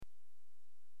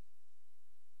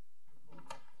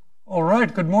All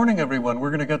right, good morning, everyone.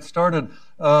 We're going to get started.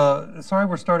 Sorry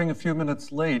we're starting a few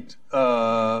minutes late.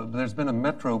 There's been a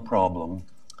metro problem,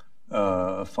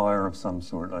 a fire of some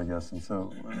sort, I guess, and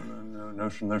so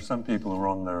notion there's some people who are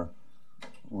on their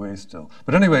way still.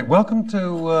 But anyway, welcome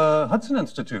to Hudson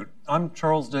Institute. I'm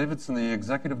Charles Davidson, the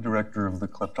Executive Director of the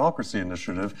Kleptocracy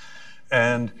Initiative,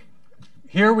 and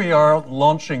here we are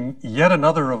launching yet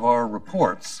another of our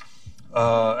reports.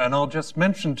 And I'll just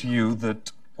mention to you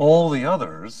that all the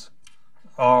others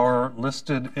are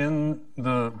listed in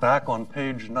the back on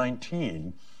page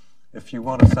 19, if you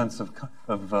want a sense of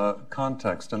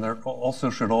context. And they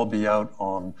also should all be out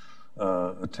on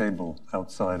a table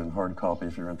outside in hard copy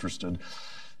if you're interested.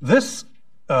 This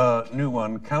new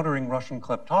one, Countering Russian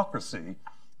Kleptocracy,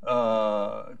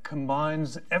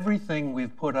 combines everything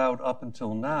we've put out up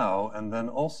until now and then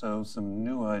also some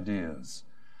new ideas.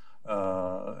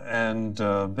 And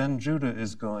Ben Judah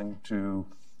is going to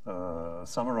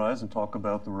summarize and talk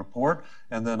about the report,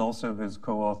 and then also his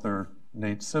co-author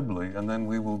Nate Sibley, and then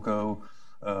we will go.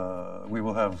 We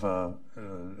will have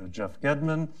Jeff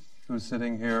Gedman, who's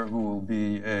sitting here, who will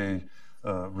be a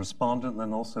respondent, and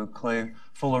then also Clay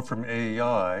Fuller from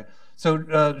AEI.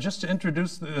 So just to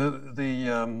introduce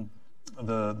the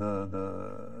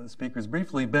speakers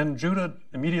briefly, Ben Judah,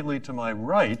 immediately to my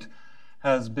right,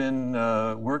 has been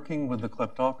working with the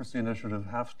Kleptocracy Initiative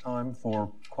half-time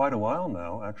for quite a while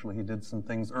now. Actually, he did some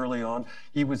things early on.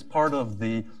 He was part of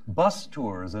the bus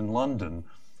tours in London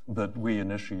that we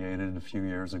initiated a few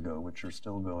years ago, which are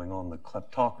still going on, the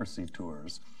Kleptocracy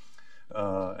tours.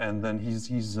 And then he's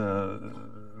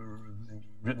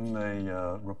written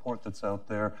a report that's out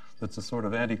there that's a sort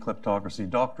of anti-kleptocracy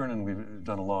doctrine, and we've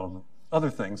done a lot of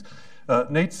other things.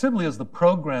 Nate Sibley is the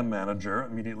program manager,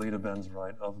 immediately to Ben's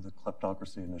right, of the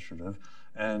Kleptocracy Initiative,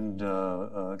 and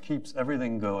keeps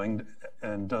everything going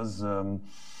and does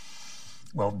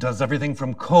everything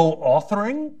from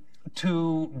co-authoring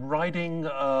to writing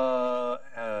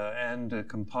and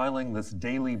compiling this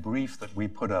daily brief that we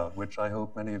put out, which I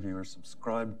hope many of you are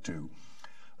subscribed to.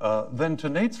 Then to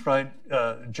Nate's right,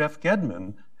 Jeff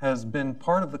Gedman has been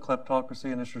part of the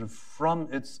Kleptocracy Initiative from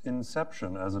its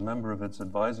inception as a member of its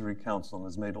advisory council and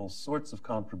has made all sorts of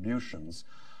contributions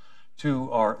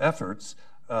to our efforts.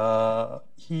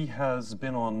 He has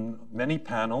been on many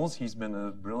panels. He's been a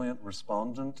brilliant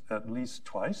respondent at least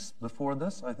twice before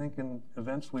this, I think, in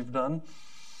events we've done,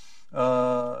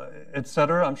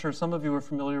 etc. I'm sure some of you are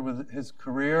familiar with his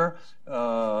career,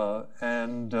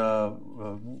 and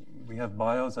we have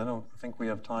bios. I don't think we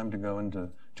have time to go into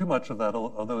too much of that,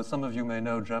 although some of you may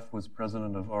know Jeff was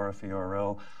president of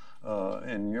RFERL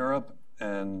in Europe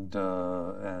and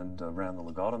ran the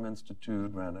Legatum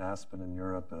Institute, ran Aspen in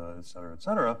Europe, et cetera, et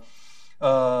cetera.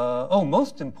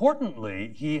 Most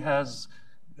importantly, he has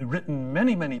written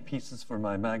many, many pieces for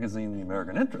my magazine, The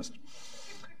American Interest.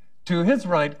 To his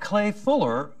right, Clay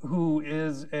Fuller, who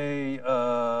is at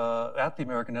the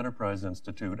American Enterprise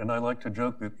Institute, and I like to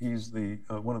joke that he's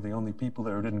one of the only people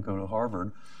there who didn't go to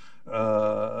Harvard.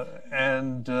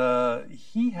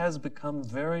 He has become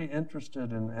very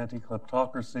interested in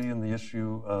anti-kleptocracy and the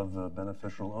issue of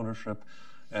beneficial ownership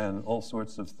and all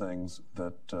sorts of things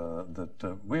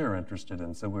that we're interested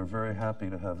in. So we're very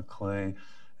happy to have Clay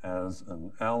as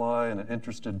an ally and an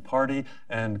interested party.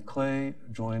 And Clay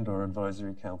joined our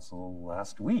advisory council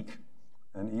last week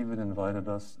and even invited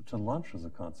us to lunch as a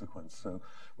consequence. So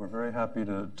we're very happy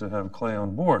to have Clay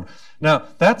on board. Now,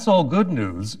 that's all good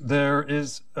news. There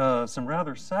is some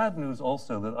rather sad news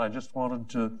also that I just wanted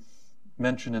to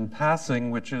mention in passing,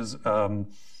 which is,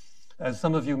 as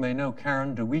some of you may know,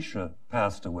 Karen DeWisha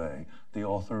passed away, the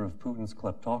author of Putin's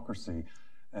Kleptocracy,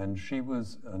 and she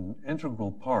was an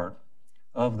integral part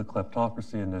of the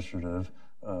Kleptocracy Initiative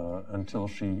until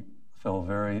she fell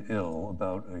very ill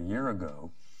about a year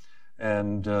ago.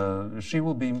 And she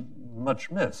will be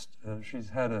much missed. She's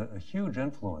had a huge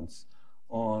influence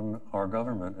on our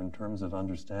government in terms of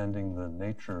understanding the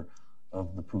nature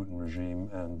of the Putin regime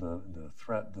and the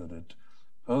threat that it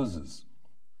poses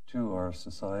to our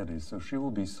society. So she will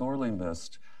be sorely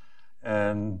missed.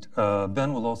 And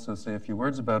Ben will also say a few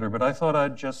words about her, but I thought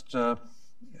I'd just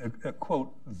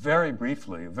quote very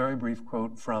briefly, a very brief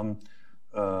quote from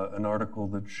an article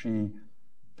that she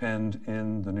penned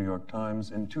in the New York Times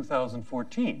in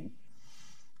 2014,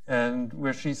 and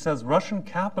where she says, Russian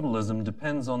capitalism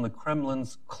depends on the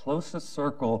Kremlin's closest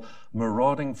circle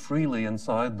marauding freely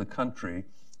inside the country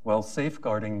while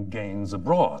safeguarding gains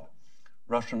abroad.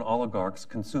 Russian oligarchs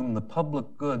consume the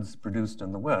public goods produced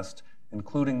in the West,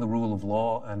 including the rule of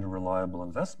law and a reliable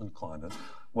investment climate,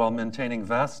 while maintaining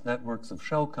vast networks of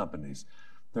shell companies.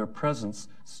 Their presence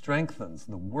strengthens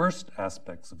the worst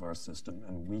aspects of our system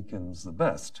and weakens the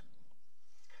best.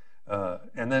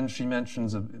 And then she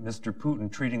mentions of Mr.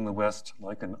 Putin treating the West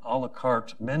like an a la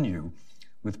carte menu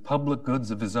with public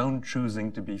goods of his own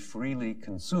choosing to be freely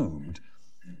consumed.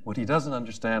 What he doesn't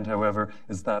understand, however,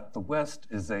 is that the West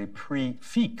is a prix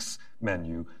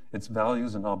menu. Its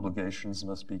values and obligations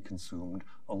must be consumed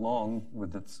along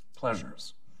with its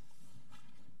pleasures.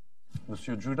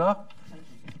 Monsieur Judah? Thank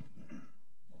you.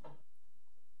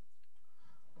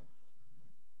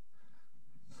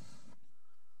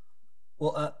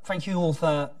 Well, thank you all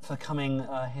for coming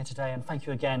here today, and thank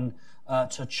you again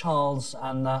to Charles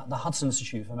and the Hudson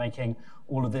Institute for making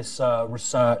all of this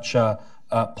research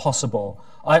possible.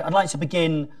 I'd like to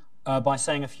begin by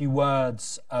saying a few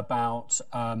words about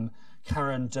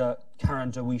Karen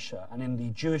Dawisha. And in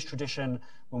the Jewish tradition,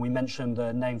 when we mention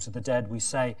the names of the dead, we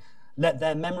say, "Let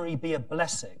their memory be a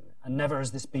blessing, and never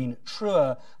has this been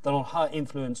truer than on her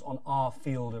influence on our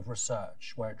field of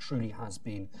research, where it truly has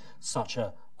been such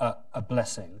a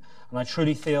blessing." And I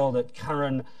truly feel that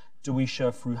Karen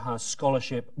Dawisha, through her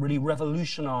scholarship, really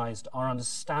revolutionized our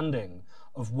understanding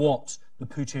of what the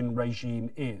Putin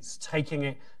regime is, taking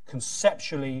it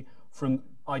conceptually from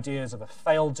ideas of a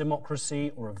failed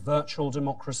democracy or a virtual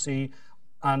democracy,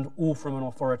 and all from an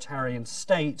authoritarian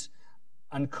state,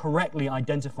 and correctly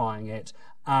identifying it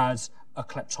as a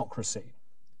kleptocracy.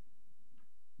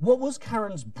 What was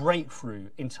Karen's breakthrough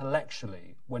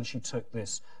intellectually when she took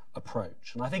this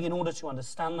approach? And I think in order to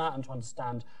understand that and to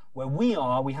understand where we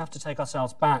are, we have to take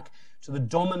ourselves back to the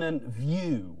dominant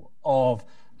view of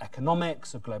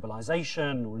economics, of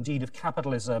globalization, or indeed of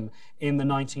capitalism in the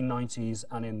 1990s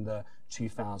and in the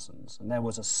 2000s. And there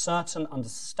was a certain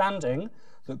understanding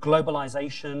that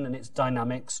globalization and its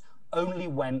dynamics only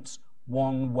went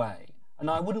one way. And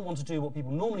I wouldn't want to do what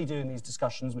people normally do in these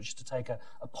discussions, which is to take a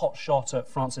pot shot at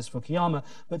Francis Fukuyama,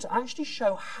 but to actually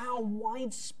show how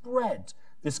widespread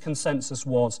this consensus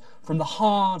was from the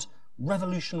hard,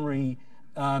 revolutionary,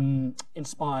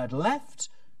 inspired left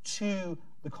to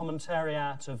the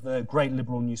commentariat of the great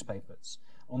liberal newspapers.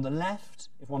 On the left,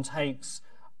 if one takes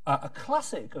a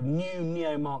classic of new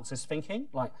neo-Marxist thinking,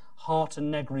 like Hart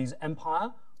and Negri's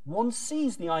Empire, one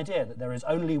sees the idea that there is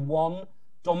only one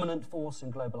dominant force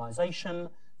in globalization,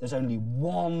 there's only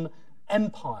one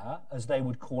empire, as they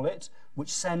would call it,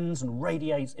 which sends and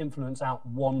radiates influence out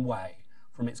one way,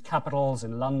 from its capitals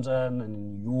in London and in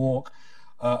New York,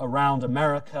 around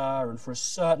America, and for a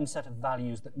certain set of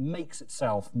values that makes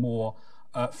itself more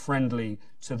friendly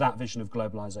to that vision of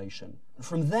globalization. And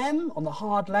from them, on the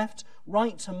hard left,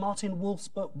 right to Martin Wolf's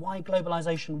book, Why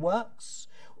Globalization Works,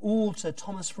 all to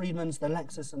Thomas Friedman's The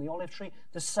Lexus and the Olive Tree,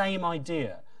 the same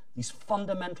idea. These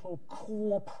fundamental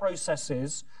core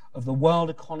processes of the world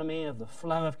economy, of the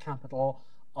flow of capital,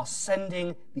 are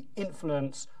sending the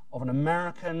influence of an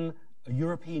American, a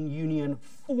European Union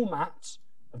format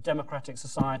of democratic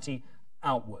society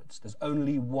outwards. There's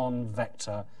only one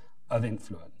vector of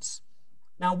influence.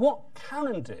 Now, what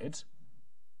Karen did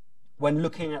when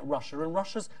looking at Russia and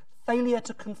Russia's failure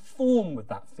to conform with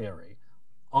that theory,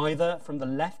 either from the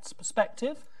left's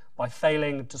perspective, by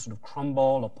failing to sort of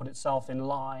crumble or put itself in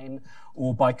line,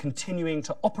 or by continuing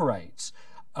to operate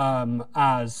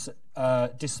as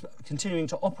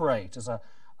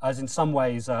in some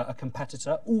ways a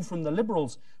competitor, all from the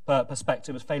liberals'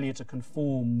 perspective as failure to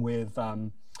conform with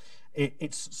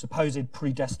its supposed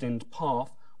predestined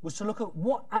path, was to look at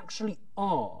what actually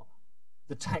are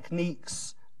the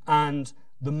techniques and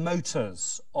the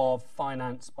motors of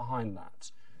finance behind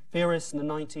that. Theorists in the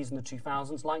 90s and the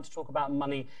 2000s like to talk about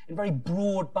money in very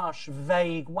broad brush,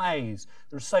 vague ways.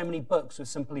 There are so many books with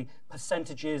simply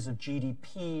percentages of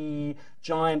GDP,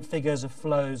 giant figures of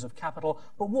flows of capital,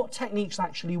 but what techniques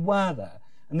actually were there?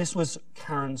 And this was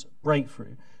Karen's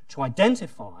breakthrough, to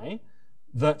identify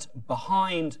that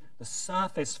behind the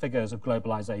surface figures of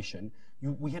globalization,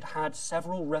 we had had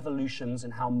several revolutions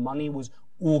in how money was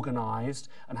organized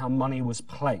and how money was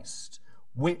placed,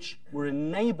 which were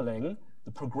enabling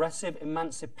the progressive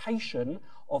emancipation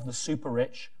of the super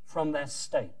rich from their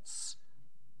states.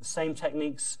 The same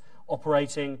techniques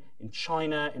operating in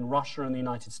China, in Russia, and the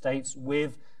United States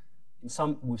with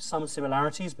some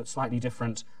similarities but slightly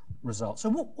different results. So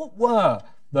what were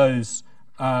those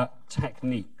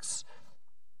techniques?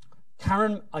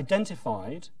 Karen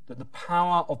identified that the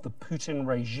power of the Putin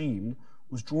regime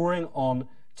was drawing on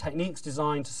techniques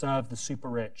designed to serve the super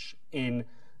rich in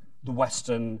the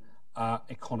Western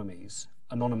economies.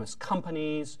 Anonymous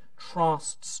companies,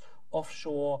 trusts,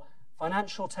 offshore,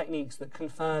 financial techniques that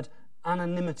conferred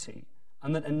anonymity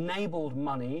and that enabled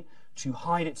money to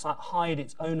hide its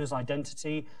owner's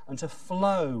identity and to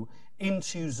flow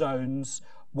into zones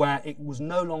where it was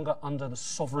no longer under the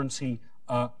sovereignty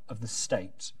of the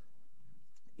state,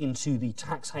 into the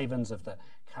tax havens of the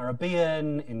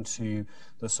Caribbean, into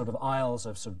the sort of isles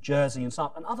of sort of Jersey and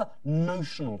stuff, and other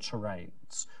notional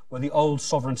terrains where the old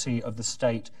sovereignty of the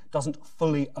state doesn't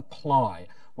fully apply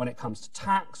when it comes to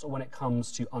tax or when it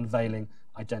comes to unveiling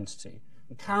identity.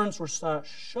 And Karen's research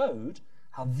showed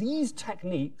how these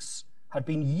techniques had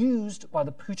been used by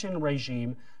the Putin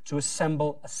regime to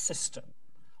assemble a system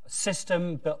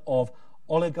of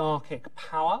oligarchic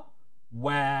power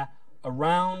where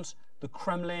around the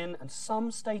Kremlin and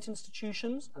some state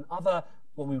institutions and other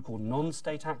what we would call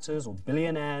non-state actors or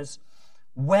billionaires,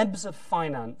 webs of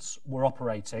finance were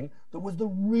operating that was the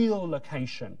real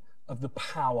location of the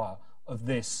power of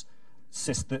this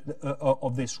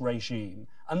regime,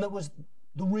 and that was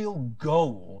the real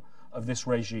goal of this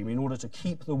regime in order to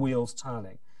keep the wheels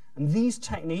turning. And these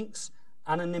techniques,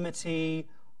 anonymity,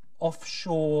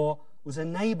 offshore, was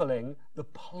enabling the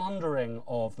plundering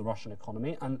of the Russian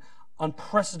economy and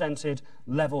unprecedented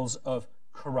levels of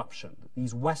corruption.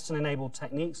 These Western-enabled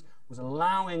techniques was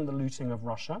allowing the looting of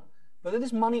Russia, but that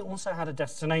this money also had a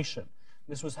destination.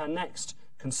 This was her next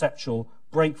conceptual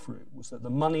breakthrough, was that the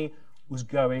money was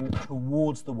going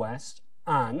towards the West,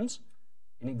 and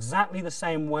in exactly the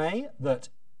same way that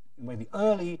in the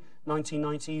early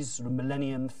 1990s sort of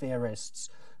millennium theorists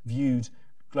viewed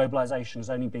globalization as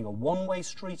only being a one-way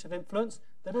street of influence,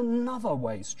 that another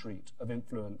way street of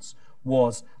influence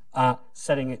was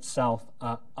setting itself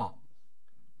up.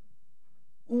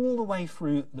 All the way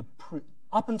through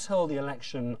up until the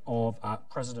election of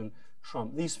President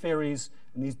Trump, these theories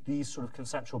and these sort of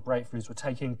conceptual breakthroughs were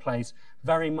taking place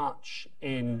very much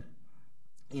in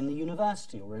the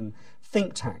university or in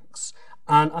think tanks.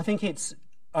 And I think it's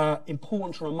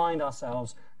important to remind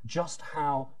ourselves just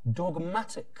how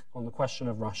dogmatic on the question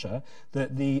of Russia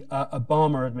that the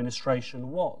Obama administration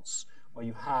was, where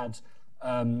you had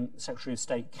Secretary of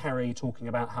State Kerry talking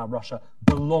about how Russia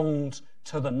belonged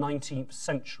to the 19th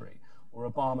century, or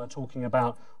Obama talking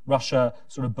about Russia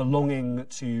sort of belonging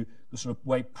to the sort of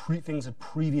way things had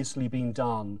previously been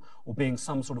done, or being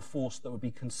some sort of force that would be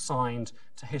consigned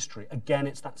to history. Again,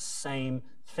 it's that same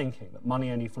thinking that money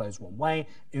only flows one way,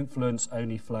 influence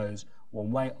only flows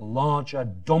one way. Larger,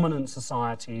 dominant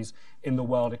societies in the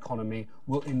world economy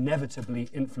will inevitably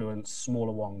influence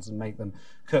smaller ones and make them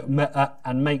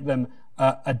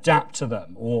adapt to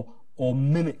them or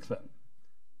mimic them.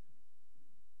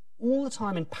 All the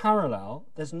time in parallel,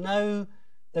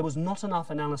 there was not enough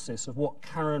analysis of what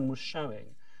Karen was showing,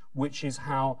 which is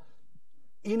how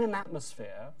in an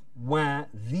atmosphere where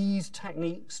these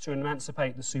techniques to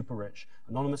emancipate the super rich,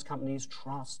 anonymous companies,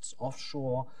 trusts,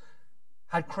 offshore,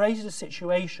 had created a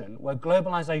situation where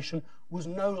globalization was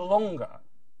no longer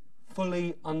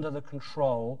fully under the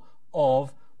control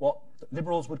of what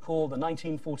liberals would call the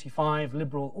 1945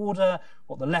 liberal order,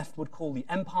 what the left would call the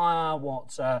empire,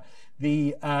 what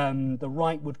the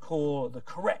right would call the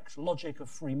correct logic of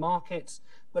free markets,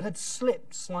 but had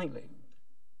slipped slightly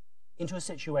into a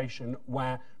situation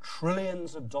where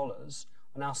trillions of dollars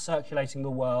are now circulating the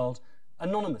world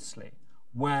anonymously,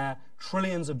 where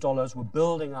trillions of dollars were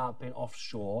building up in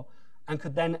offshore and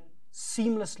could then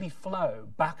seamlessly flow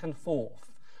back and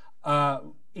forth,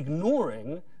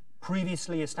 ignoring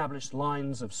previously established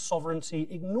lines of sovereignty,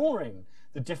 ignoring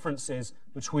the differences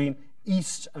between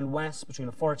East and West, between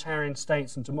authoritarian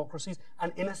states and democracies,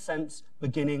 and in a sense,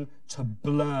 beginning to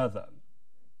blur them.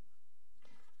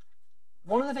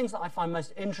 One of the things that I find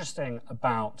most interesting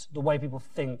about the way people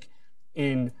think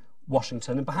in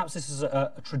Washington, and perhaps this is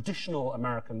a traditional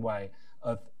American way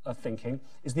of thinking,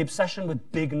 is the obsession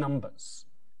with big numbers.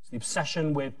 It's the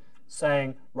obsession with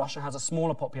saying Russia has a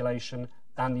smaller population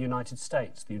than the United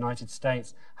States. The United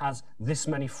States has this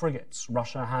many frigates.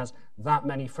 Russia has that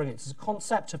many frigates. It's a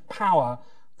concept of power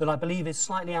that I believe is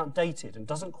slightly outdated and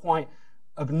doesn't quite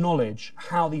acknowledge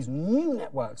how these new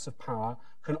networks of power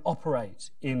can operate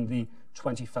in the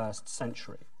 21st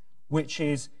century, which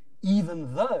is,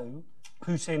 even though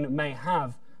Putin may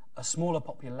have a smaller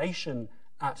population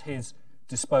at his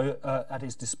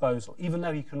disposal, even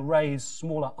though he can raise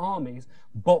smaller armies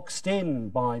boxed in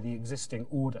by the existing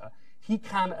order, he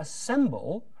can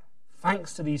assemble,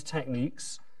 thanks to these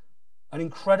techniques, an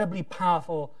incredibly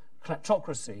powerful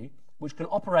kleptocracy which can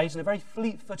operate in a very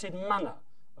fleet-footed manner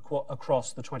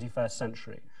across the 21st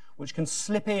century, which can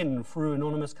slip in through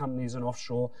anonymous companies and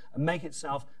offshore and make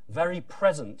itself very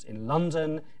present in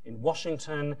London, in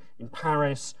Washington, in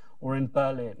Paris, or in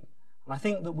Berlin. And I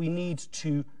think that we need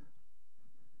to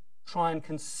try and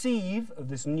conceive of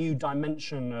this new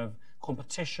dimension of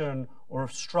competition or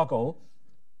of struggle,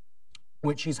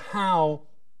 which is how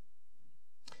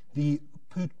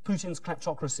Putin's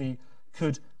kleptocracy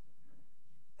could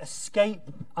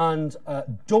escape and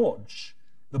dodge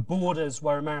the borders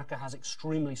where America has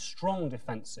extremely strong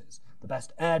defenses, the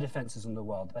best air defenses in the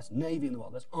world, the best navy in the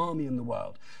world, the best army in the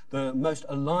world, the most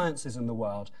alliances in the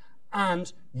world,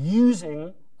 and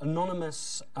using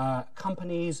anonymous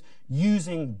companies,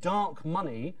 using dark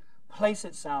money, place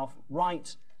itself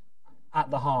right at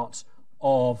the heart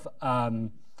of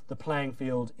the playing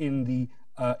field in the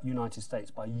United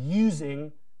States by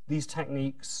using these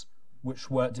techniques which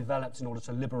were developed in order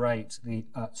to liberate the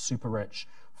super rich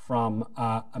from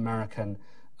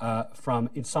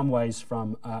in some ways,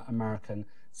 from American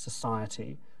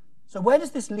society. So where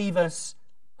does this leave us?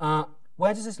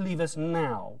 Where does this leave us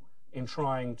now in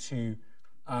trying to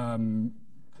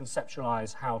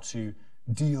conceptualize how to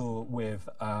deal with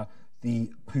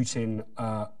the Putin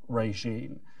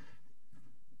regime?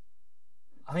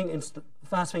 I think the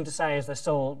first thing to say is there's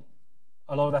still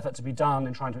a lot of effort to be done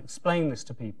in trying to explain this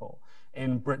to people.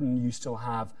 In Britain, you still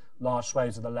have large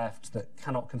swathes of the left that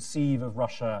cannot conceive of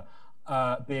Russia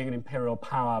being an imperial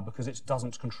power because it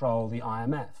doesn't control the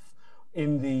IMF.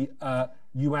 In the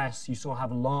US, you still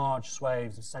have large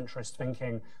swathes of centrist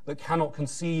thinking that cannot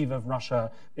conceive of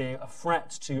Russia being a threat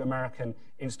to American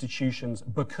institutions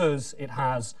because it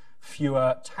has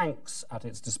fewer tanks at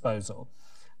its disposal.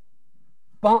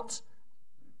 But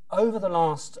over the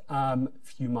last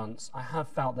few months, I have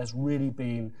felt there's really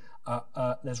been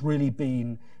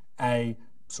a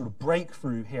sort of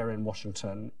breakthrough here in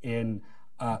Washington in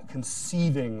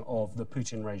conceiving of the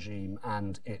Putin regime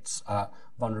and its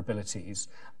vulnerabilities,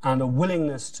 and a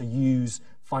willingness to use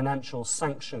financial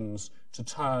sanctions to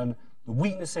turn the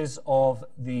weaknesses of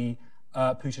the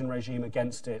Putin regime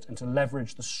against it and to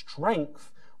leverage the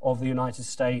strength of the United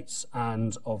States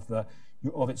and of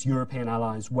its European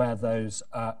allies where those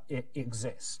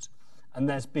exist. And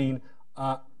there's been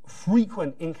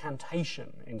frequent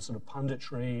incantation in sort of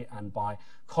punditry and by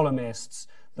columnists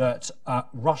that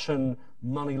Russian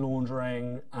money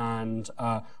laundering and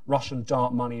Russian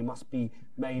dark money must be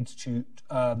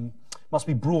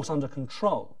brought under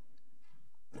control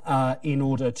in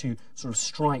order to sort of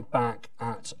strike back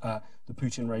at the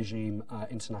Putin regime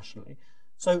internationally.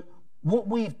 So what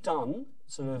we've done,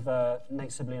 sort of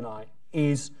Nate Sibley and I,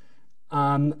 is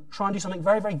try and do something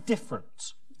very, very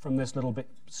different from this little bit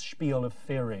spiel of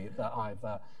theory that I've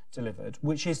delivered,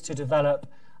 which is to develop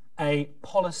a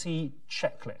policy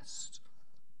checklist.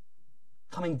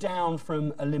 Coming down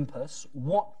from Olympus,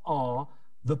 what are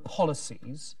the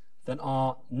policies that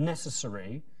are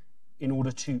necessary in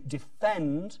order to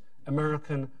defend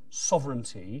American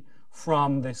sovereignty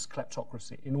from this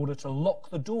kleptocracy, in order to lock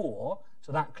the door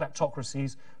to that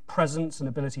kleptocracy's presence and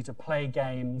ability to play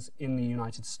games in the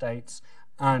United States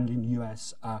and in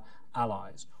US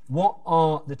allies? What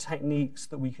are the techniques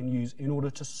that we can use in order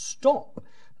to stop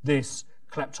this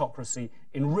kleptocracy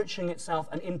enriching itself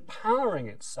and empowering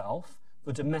itself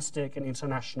for domestic and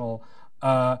international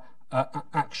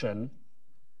action?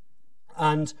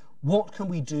 And what can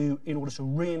we do in order to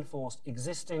reinforce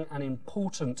existing and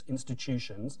important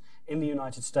institutions in the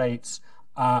United States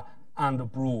and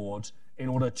abroad in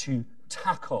order to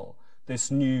tackle this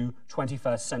new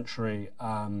 21st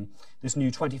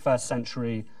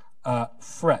century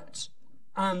threat?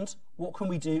 And what can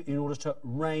we do in order to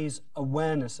raise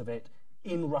awareness of it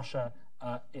in Russia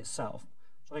itself?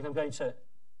 So I think I'm going to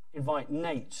invite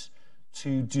Nate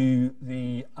to do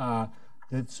the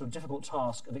sort of difficult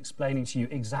task of explaining to you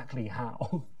exactly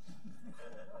how.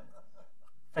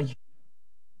 Thank you.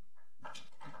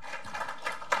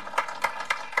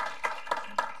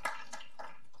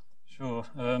 Sure.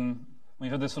 We've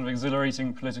had this sort of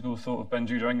exhilarating political thought of Ben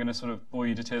Judah. I'm going to sort of bore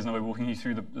you to tears now by walking you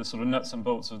through the sort of nuts and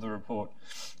bolts of the report.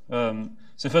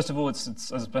 So first of all,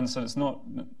 it's as Ben said, it's not,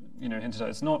 hinted at,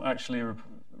 it's not actually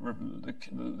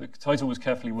the title was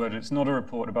carefully worded. It's not a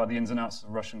report about the ins and outs of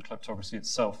Russian kleptocracy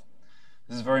itself.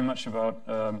 This is very much about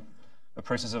a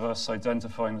process of us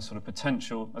identifying the sort of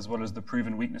potential as well as the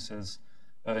proven weaknesses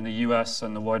in the US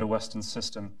and the wider Western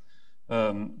system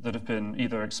that have been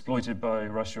either exploited by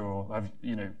Russia or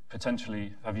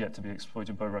potentially have yet to be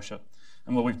exploited by Russia.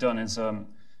 And what we've done is,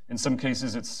 in some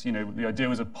cases, it's the idea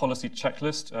was a policy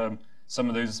checklist. Some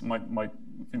of those might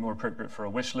be more appropriate for a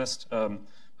wish list,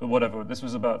 but whatever. This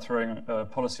was about throwing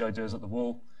policy ideas at the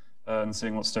wall and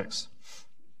seeing what sticks.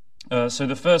 So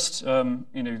the first,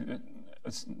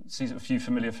 see a few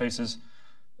familiar faces.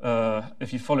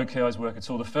 If you follow KI's work at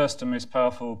all, the first and most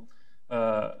powerful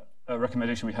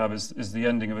recommendation we have is the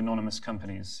ending of anonymous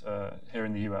companies here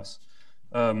in the US.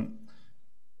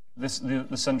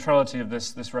 The centrality of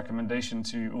this recommendation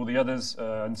to all the others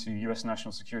and to US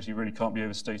national security really can't be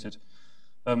overstated.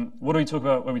 What do we talk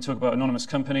about when we talk about anonymous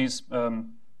companies?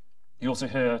 You also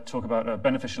hear talk about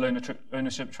beneficial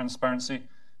ownership transparency.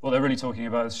 What they're really talking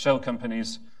about is shell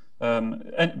companies.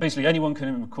 And basically, anyone can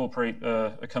incorporate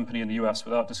a company in the US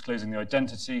without disclosing the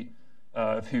identity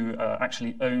of who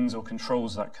actually owns or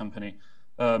controls that company.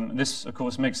 This, of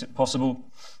course, makes it possible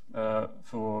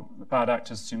for bad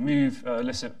actors to move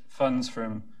illicit funds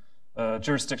from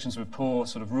jurisdictions with poor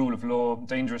sort of rule of law,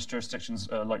 dangerous jurisdictions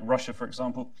like Russia, for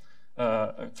example,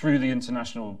 through the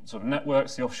international sort of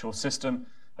networks, the offshore system,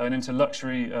 and into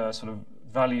luxury sort of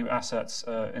value assets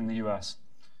in the US.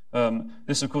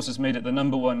 This, of course, has made it the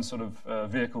 #1 sort of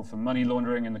vehicle for money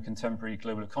laundering in the contemporary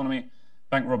global economy.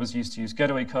 Bank robbers used to use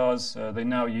getaway cars. They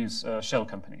now use shell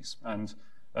companies, and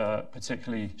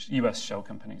particularly US shell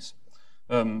companies.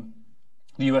 The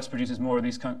US produces more of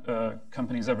these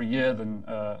companies every year than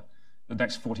the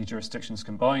next 40 jurisdictions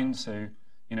combined. So,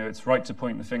 it's right to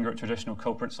point the finger at traditional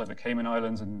culprits like the Cayman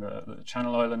Islands and the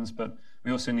Channel Islands, but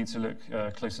we also need to look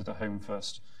closer to home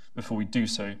first before we do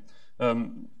so.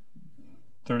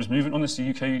 There is movement on this. The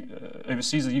UK,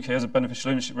 overseas, the UK has a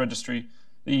beneficial ownership registry.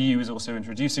 The EU is also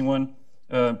introducing one,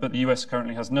 but the US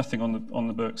currently has nothing on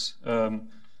the books,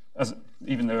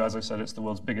 even though, as I said, it's the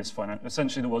world's biggest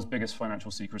essentially the world's biggest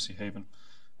financial secrecy haven.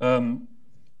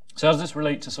 So how does this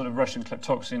relate to sort of Russian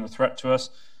kleptocracy and the threat to us?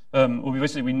 Well,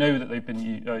 we know that they've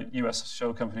been US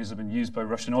shell companies have been used by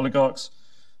Russian oligarchs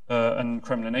and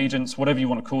Kremlin agents, whatever you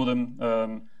want to call them.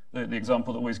 The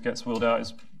example that always gets wheeled out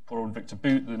is poor old Victor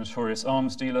Bout, the notorious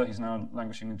arms dealer. He's now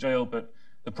languishing in jail, but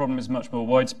the problem is much more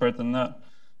widespread than that.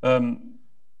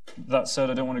 That said,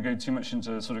 I don't want to go too much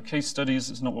into sort of case studies.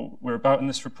 It's not what we're about in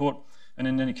this report. And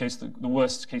in any case, the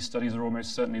worst case studies are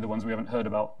almost certainly the ones we haven't heard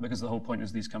about, because the whole point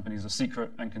is these companies are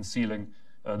secret and concealing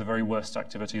the very worst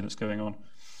activity that's going on.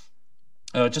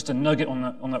 Just a nugget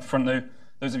on that front, though.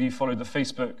 Those of you who followed the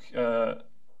Facebook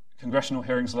congressional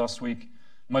hearings last week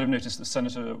might have noticed that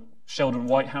Senator Sheldon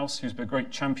Whitehouse, who's been a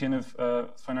great champion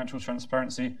of financial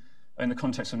transparency in the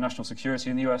context of national security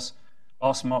in the US,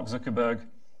 asked Mark Zuckerberg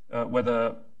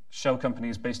whether shell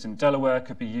companies based in Delaware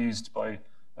could be used by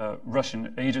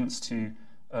Russian agents to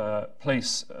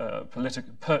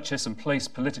purchase and place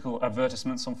political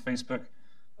advertisements on Facebook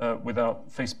without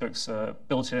Facebook's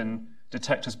built-in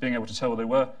detectors being able to tell what they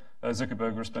were.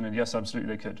 Zuckerberg responded, yes,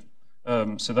 absolutely they could.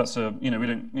 So that's we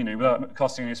don't, without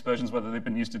casting any aspersions whether they've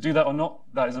been used to do that or not,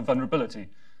 that is a vulnerability.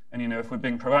 And, if we're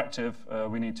being proactive,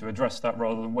 we need to address that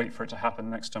rather than wait for it to happen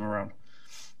next time around.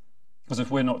 Because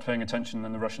if we're not paying attention,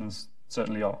 then the Russians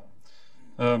certainly are.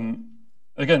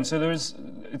 Again, so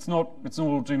it's not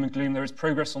all doom and gloom. There is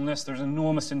progress on this. There's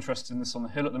enormous interest in this on the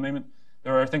Hill at the moment.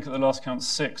 There are, I think at the last count,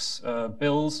 6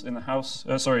 bills in the House,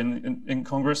 in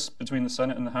Congress, between the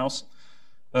Senate and the House.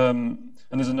 And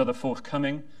there's another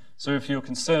forthcoming. So if you're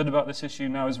concerned about this issue,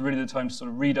 now is really the time to sort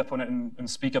of read up on it and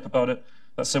speak up about it.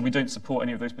 That said, we don't support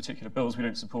any of those particular bills. We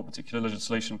don't support particular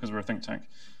legislation because we're a think tank.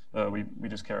 We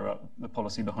just care about the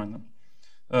policy behind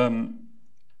them.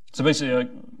 So basically,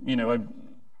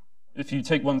 if you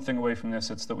take one thing away from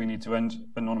this, it's that we need to end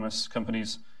anonymous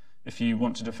companies. If you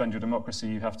want to defend your democracy,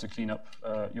 you have to clean up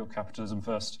your capitalism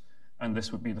first, and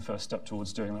this would be the first step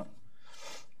towards doing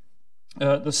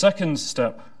that. The second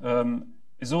step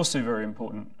is also very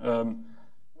important,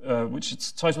 which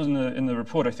it's titled in the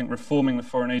report, I think, Reforming the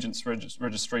Foreign Agents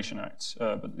Registration Act,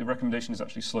 but the recommendation is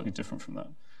actually slightly different from that.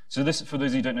 So this, for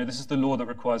those of you who don't know, this is the law that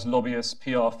requires lobbyists,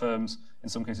 PR firms, in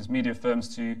some cases media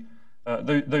firms, to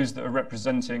those that are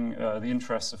representing the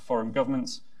interests of foreign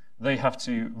governments, they have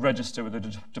to register with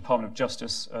the Department of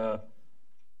Justice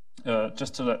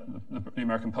just to let the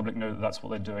American public know that that's what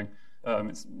they're doing.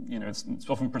 It's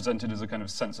often presented as a kind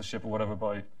of censorship or whatever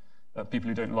by people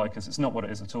who don't like us. It's not what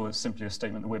it is at all. It's simply a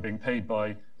statement that we're being paid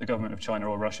by the government of China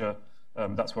or Russia.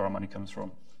 That's where our money comes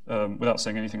from, without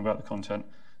saying anything about the content.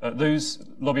 Those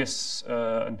lobbyists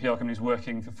and PR companies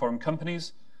working for foreign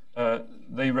companies,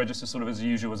 they register sort of as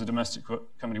usual as a domestic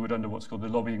company would under what's called the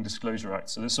Lobbying Disclosure Act.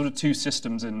 So there's sort of 2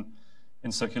 systems in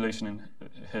circulation in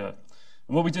here.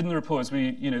 And what we did in the report is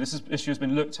this issue has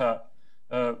been looked at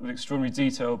with extraordinary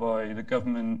detail by the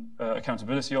Government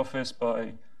Accountability Office,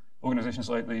 by organizations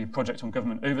like the Project on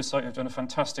Government Oversight have done a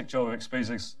fantastic job of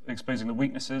exposing the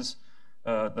weaknesses,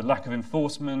 the lack of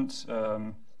enforcement,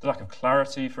 the lack of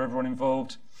clarity for everyone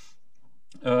involved.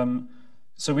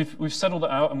 So we've said all that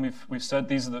out, and we've said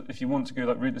if you want to go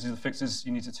that route, these are the fixes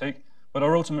you need to take. But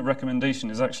our ultimate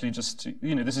recommendation is actually just to,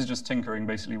 this is just tinkering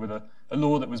basically with a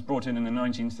law that was brought in the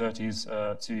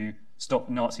 1930s to stop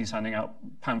Nazis handing out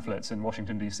pamphlets in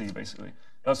Washington, D.C., basically.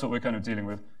 That's what we're kind of dealing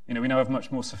with. We now have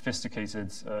much more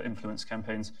sophisticated influence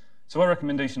campaigns. So our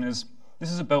recommendation is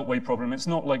this is a beltway problem. It's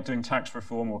not like doing tax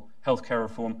reform or healthcare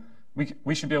reform.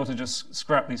 We should be able to just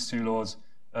scrap these two laws,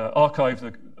 archive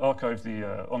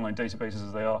the online databases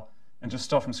as they are, and just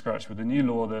start from scratch with a new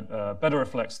law that better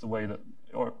reflects the way that,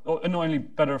 or not only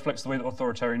better reflects the way that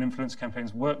authoritarian influence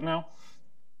campaigns work now,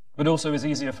 but also is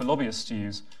easier for lobbyists to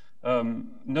use.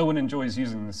 No one enjoys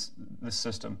using this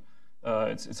system.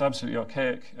 It's absolutely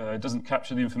archaic. It doesn't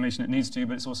capture the information it needs to,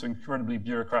 but it's also incredibly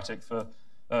bureaucratic for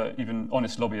even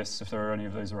honest lobbyists, if there are any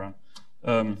of those around.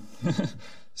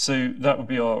 So that would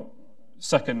be our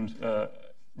second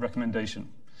recommendation.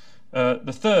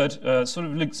 The third sort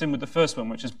of links in with the first one,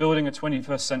 which is building a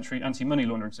 21st century anti-money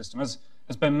laundering system. As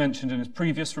Ben mentioned in his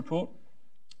previous report,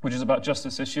 which is about just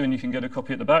this issue, and you can get a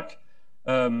copy at the back,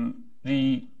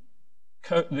 the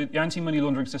anti-money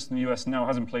laundering system the US now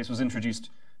has in place was introduced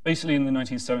basically in the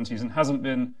 1970s and hasn't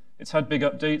been, it's had big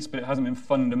updates, but it hasn't been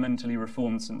fundamentally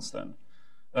reformed since then.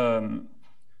 And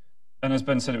as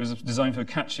Ben said, it was designed for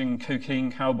catching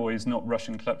cocaine cowboys, not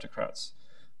Russian kleptocrats.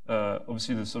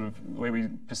 Obviously, the sort of way we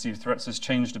perceive threats has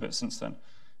changed a bit since then.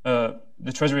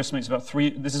 The Treasury estimates about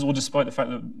this is all despite the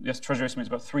fact that the Treasury estimates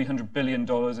about $300 billion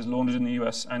is laundered in the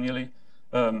US annually,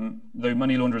 though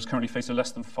money launderers currently face a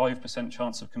less than 5%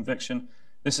 chance of conviction.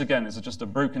 This, again, is just a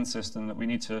broken system that we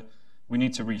need to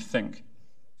rethink.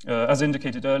 As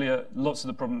indicated earlier, lots of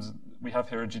the problems we have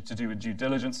here are to do with due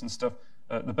diligence and stuff.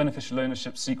 The beneficial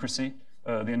ownership secrecy,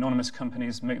 the anonymous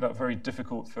companies make that very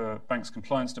difficult for banks'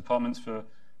 compliance departments, for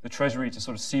the Treasury to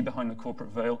sort of see behind the corporate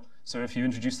veil. So if you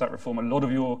introduce that reform, a lot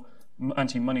of your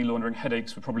anti-money laundering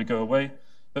headaches would probably go away.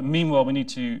 But meanwhile, we need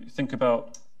to think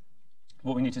about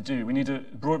what we need to do. We need to,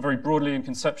 very broadly and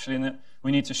conceptually in it,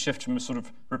 we need to shift from a sort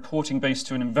of reporting base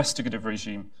to an investigative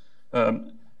regime.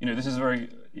 This is very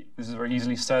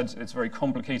easily said. It's very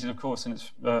complicated, of course, and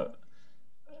it's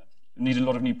need a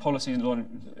lot of new policies, a lot of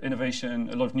innovation,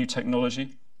 a lot of new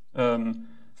technology.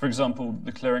 For example,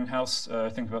 the Clearinghouse, I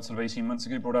think about sort of 18 months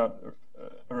ago, brought out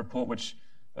a report which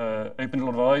opened a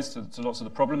lot of eyes to lots of the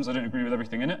problems. I don't agree with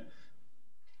everything in it,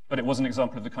 but it was an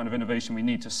example of the kind of innovation we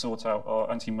need to sort out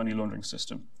our anti-money laundering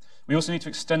system. We also need to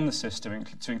extend the system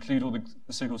to include all the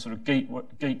so-called sort of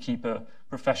gatekeeper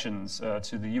professions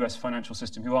to the US financial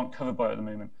system who aren't covered by it at the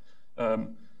moment.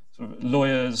 Sort of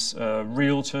lawyers,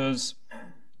 realtors,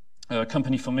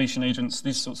 company formation agents,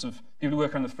 these sorts of people who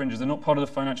work around the fringes. They're not part of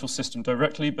the financial system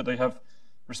directly, but they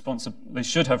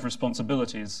should have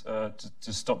responsibilities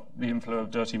to stop the inflow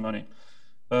of dirty money.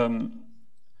 The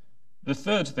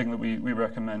third thing that we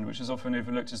recommend, which is often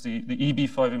overlooked, is the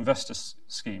EB5 investor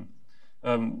scheme,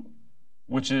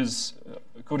 which is,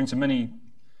 according to many,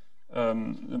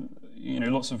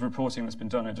 lots of reporting that's been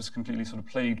done, it's just completely sort of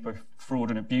plagued by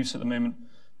fraud and abuse at the moment.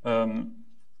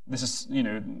 This is,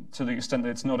 to the extent that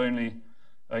it's not only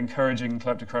encouraging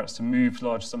kleptocrats to move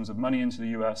large sums of money into the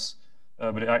US,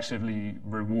 but it actively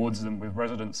rewards them with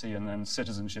residency and then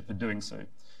citizenship for doing so.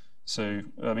 So,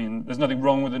 I mean, there's nothing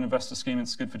wrong with an investor scheme.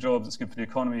 It's good for jobs, it's good for the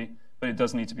economy, but it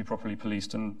does need to be properly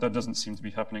policed, and that doesn't seem to be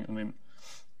happening at the moment.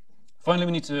 Finally,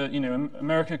 we need to,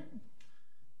 America,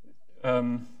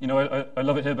 I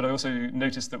love it here, but I also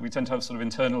notice that we tend to have sort of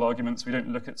internal arguments. We don't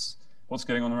look at what's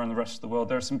going on around the rest of the world.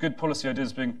 There are some good policy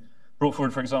ideas being brought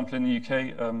forward, for example, in the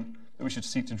UK, that we should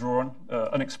seek to draw on.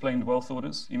 Unexplained wealth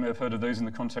orders. You may have heard of those in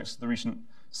the context of the recent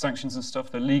sanctions and stuff.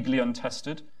 They're legally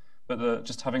untested, but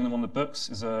just having them on the books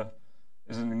is an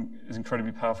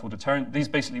incredibly powerful deterrent. These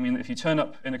basically mean that if you turn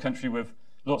up in a country with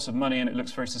lots of money and it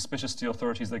looks very suspicious to the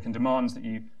authorities, they can demand that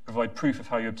you provide proof of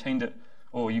how you obtained it,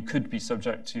 or you could be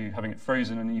subject to having it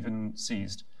frozen and even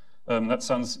seized. That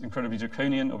sounds incredibly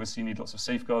draconian. Obviously, you need lots of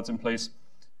safeguards in place.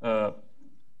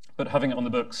 But having it on the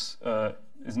books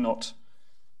is not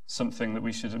something that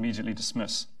we should immediately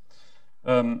dismiss.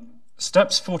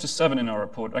 Steps 4 to 7 in our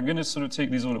report, I'm going to sort of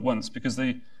take these all at once because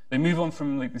they move on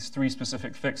from like these 3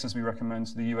 specific fixes we recommend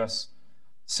to the US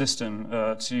system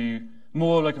to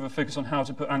more like of a focus on how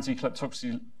to put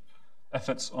anti-kleptocracy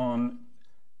efforts on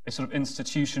a sort of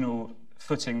institutional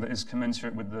footing that is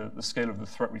commensurate with the scale of the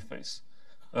threat we face,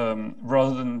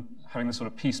 rather than having the sort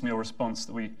of piecemeal response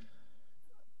that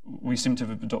we seem to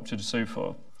have adopted so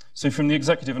far. So from the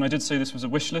executive, and I did say this was a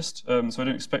wish list, so I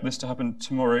don't expect this to happen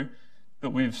tomorrow,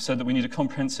 but we've said that we need a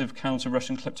comprehensive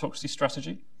counter-Russian kleptocracy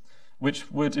strategy, which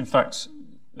would, in fact,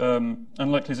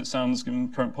 unlikely as it sounds,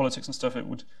 given current politics and stuff, it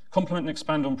would complement and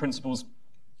expand on principles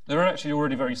that are actually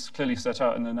already very clearly set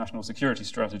out in the national security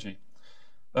strategy.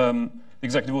 The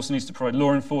executive also needs to provide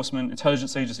law enforcement,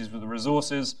 intelligence agencies with the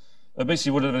resources,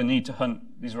 basically whatever they need to hunt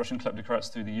these Russian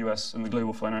kleptocrats through the US and the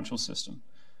global financial system.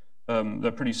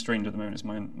 They're pretty strained at the moment, is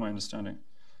my understanding.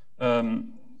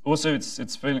 Also,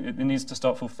 it needs to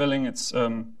start fulfilling its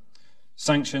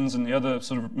sanctions and the other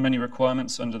sort of many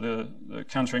requirements under the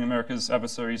Countering America's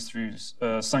Adversaries Through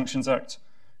Sanctions Act,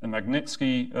 the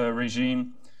Magnitsky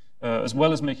regime, as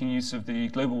well as making use of the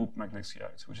Global Magnitsky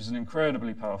Act, which is an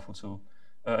incredibly powerful tool.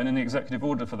 And in the executive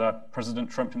order for that,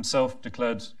 President Trump himself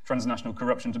declared transnational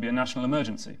corruption to be a national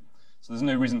emergency. So there's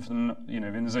no reason for them,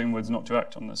 in his own words, not to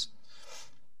act on this.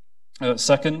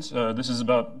 Second, this is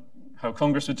about how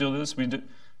Congress would deal with this.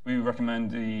 We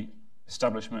recommend the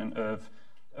establishment of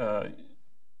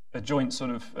a joint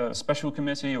sort of special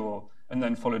committee, and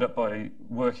then followed up by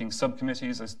working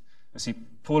subcommittees. I see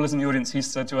Paul is in the audience. He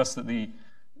said to us that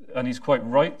and he's quite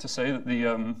right to say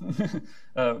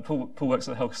that Paul works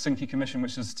at the Helsinki Commission,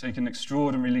 which has taken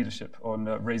extraordinary leadership on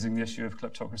raising the issue of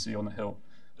kleptocracy on the Hill.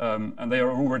 And they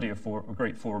are already a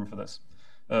great forum for this.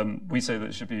 We say that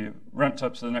it should be ramped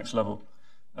up to the next level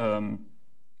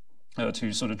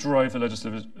to sort of drive the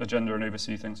legislative agenda and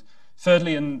oversee things.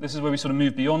 Thirdly, and this is where we sort of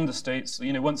move beyond the states,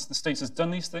 once the states has done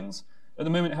these things, at the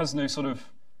moment it has no sort of,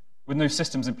 with no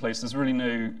systems in place, there's really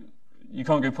no, you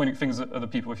can't go pointing fingers at other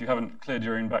people if you haven't cleared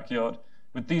your own backyard.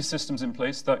 With these systems in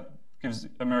place, that gives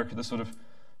America the sort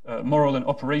of moral and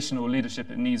operational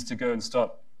leadership it needs to go and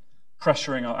start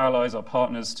pressuring our allies, our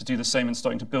partners, to do the same and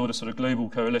starting to build a sort of global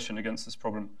coalition against this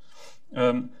problem.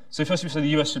 So first we say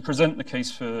the US should present the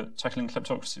case for tackling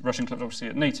Russian kleptocracy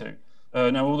at NATO.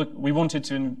 Now, we wanted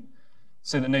to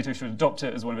say that NATO should adopt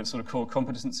it as one of its sort of core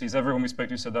competencies. Everyone we spoke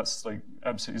to said that's like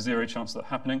absolutely zero chance of that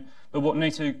happening. But what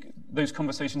those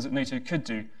conversations at NATO could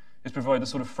do is provide the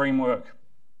sort of framework,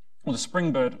 or the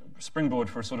springboard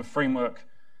for a sort of framework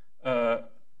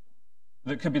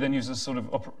that could be then used as sort of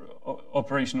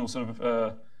operational sort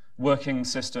of working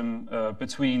system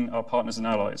between our partners and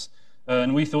allies.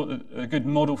 And we thought that a good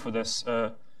model for this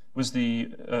was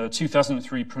the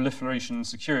 2003 Proliferation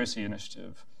Security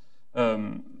Initiative,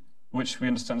 which we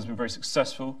understand has been very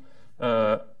successful.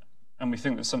 And we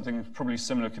think that something probably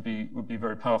similar would be a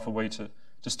very powerful way to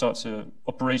start to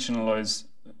operationalize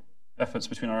efforts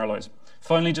between our allies.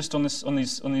 Finally, just on these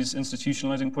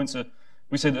institutionalizing points,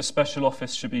 we say that a special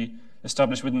office should be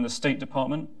established within the State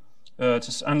Department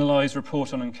to analyze,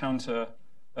 report on, and counter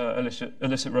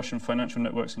illicit Russian financial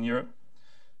networks in Europe.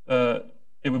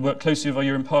 It would work closely with our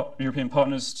European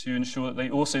partners to ensure that they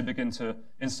also begin to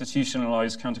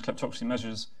institutionalize counter-kleptocracy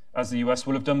measures, as the US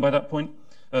will have done by that point,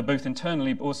 both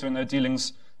internally but also in their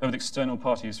dealings with external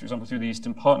parties, for example, through the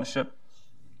Eastern Partnership.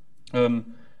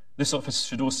 This office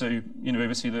should also,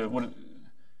 oversee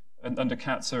under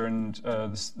CATSA and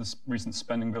this recent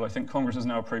spending bill. I think Congress has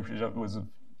now appropriated upwards of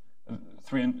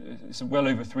it's well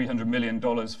over $300 million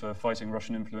for fighting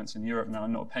Russian influence in Europe now,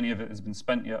 and not a penny of it has been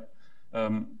spent yet.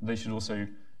 They should also,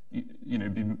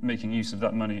 be making use of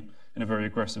that money in a very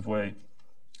aggressive way.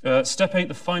 Step 8,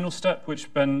 the final step,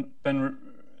 which Ben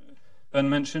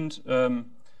mentioned.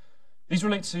 These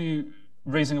relate to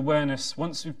raising awareness.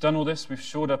 Once we've done all this, we've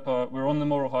shored up we're on the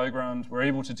moral high ground, we're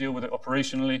able to deal with it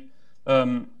operationally.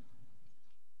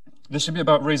 This should be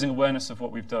about raising awareness of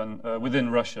what we've done within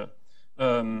Russia.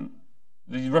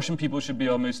 The Russian people should be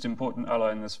our most important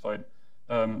ally in this fight.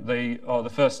 They are the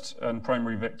first and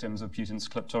primary victims of Putin's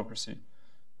kleptocracy.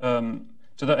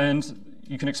 To that end,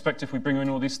 you can expect if we bring in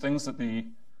all these things that the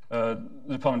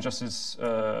Department of Justice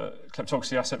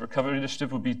Kleptocracy Asset Recovery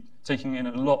Initiative will be taking in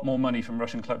a lot more money from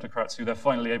Russian kleptocrats who they're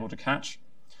finally able to catch.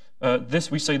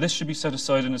 We say this should be set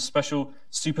aside in a special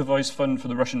supervised fund for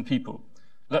the Russian people.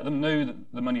 Let them know that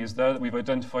the money is there, that we've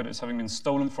identified it as having been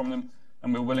stolen from them,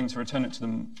 and we're willing to return it to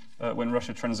them when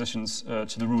Russia transitions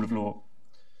to the rule of law.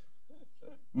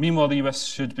 Meanwhile, the US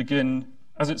should begin,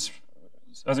 as it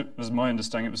was my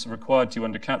understanding, it was required to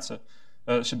under CATSA,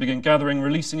 should begin gathering,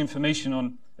 releasing information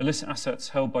on illicit assets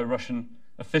held by Russian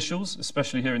officials,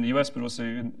 especially here in the US, but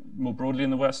also more broadly in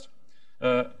the West,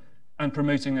 and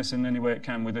promoting this in any way it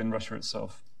can within Russia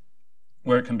itself,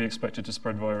 where it can be expected to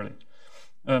spread virally.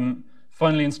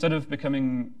 Finally, instead of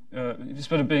being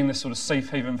this sort of safe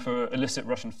haven for illicit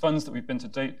Russian funds that we've been to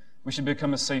date, we should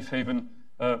become a safe haven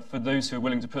for those who are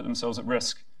willing to put themselves at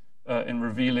risk in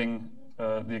revealing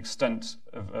the extent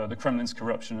of the Kremlin's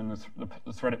corruption and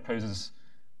the threat it poses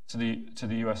to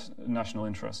the US national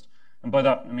interest. And by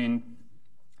that, I mean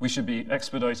we should be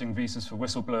expediting visas for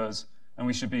whistleblowers, and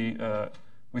we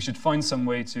should find some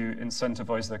way to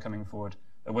incentivize their coming forward.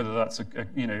 Whether that's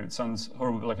it sounds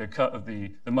horrible, but like a cut of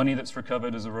the money that's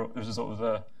recovered as a result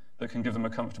of that can give them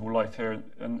a comfortable life here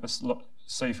and a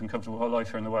safe and comfortable life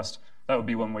here in the West. That would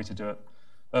be one way to do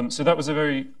it. So that was a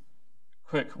very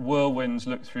quick whirlwind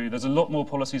look through. There's a lot more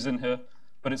policies in here,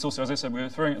 but it's also, as I said, we were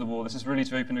throwing at the wall. This is really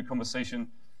to open a conversation,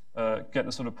 get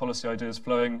the sort of policy ideas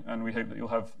flowing, and we hope that you'll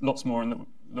have lots more and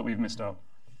that we've missed out.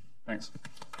 Thanks.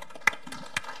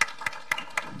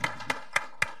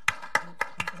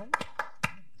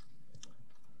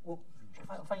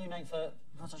 thank you, Nate, for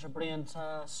such a brilliant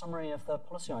summary of the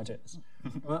policy ideas.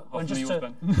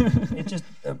 And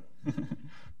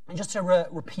just to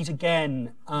repeat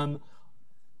again,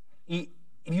 if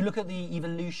you look at the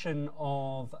evolution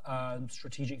of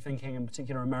strategic thinking, in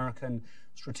particular American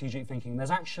strategic thinking,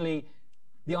 there's actually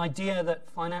the idea that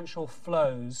financial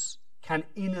flows can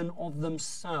in and of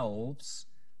themselves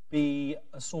be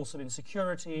a source of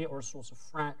insecurity or a source of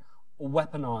threat or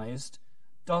weaponized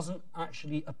doesn't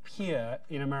actually appear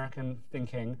in American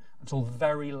thinking until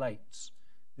very late.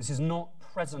 This is not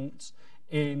present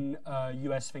in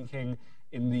US thinking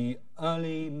in the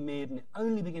early, mid, and it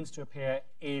only begins to appear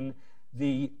in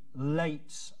the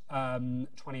late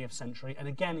 20th century. And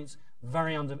again, it's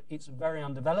very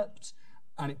undeveloped,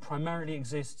 and it primarily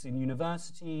exists in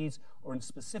universities or in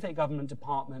specific government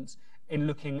departments in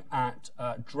looking at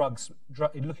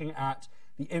looking at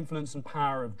the influence and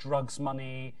power of drugs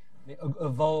money. It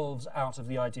evolves out of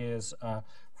the ideas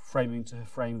frame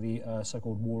the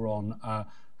so-called war on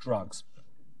drugs.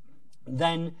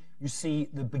 Then you see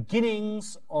the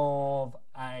beginnings of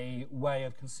a way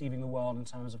of conceiving the world in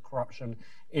terms of corruption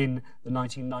in the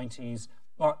 1990s,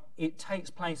 but it takes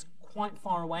place quite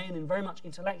far away and in very much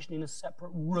intellectually in a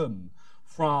separate room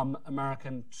from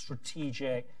American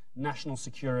strategic national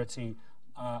security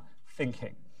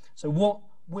thinking. So what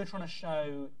we're trying to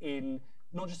show in,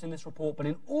 not just in this report, but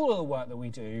in all of the work that we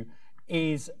do,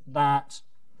 is that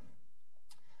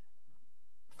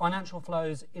financial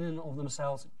flows in and of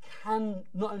themselves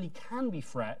not only can be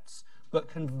threats, but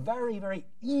can very, very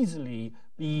easily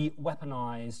be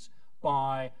weaponized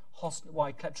by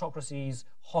kleptocracies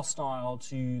hostile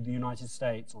to the United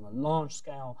States on a large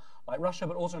scale like Russia,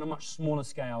 but also on a much smaller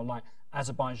scale like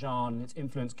Azerbaijan and its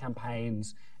influence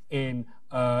campaigns in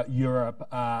Europe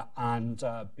and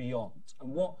beyond.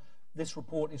 And what this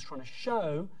report is trying to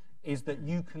show is that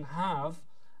you can have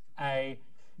the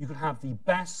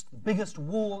biggest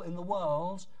wall in the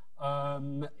world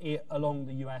along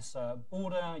the US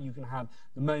border. You can have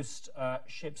the most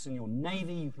ships in your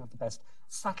navy. You can have the best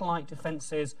satellite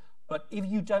defenses. But if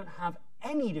you don't have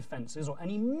any defenses or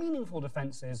any meaningful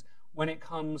defenses when it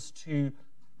comes to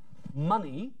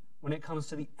money, when it comes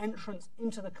to the entrance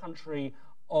into the country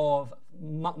of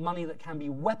money that can be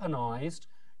weaponized,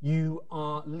 you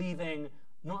are leaving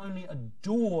not only a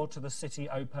door to the city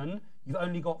open, you've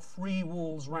only got 3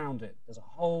 walls round it. There's a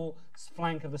whole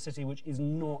flank of the city which is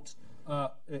not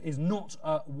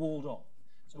walled off.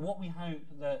 So what we hope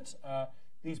that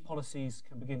these policies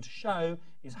can begin to show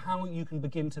is how you can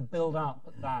begin to build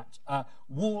up that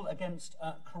wall against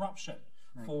corruption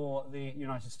for the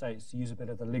United States, to use a bit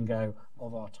of the lingo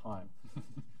of our time.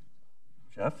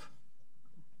 Jeff?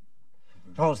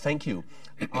 Charles, thank you.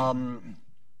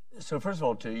 So first of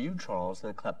all, to you, Charles,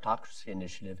 and the Kleptocracy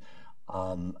Initiative,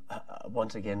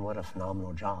 once again, what a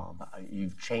phenomenal job.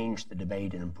 You've changed the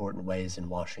debate in important ways in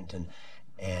Washington,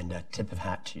 and tip of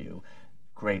hat to you.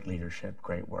 Great leadership,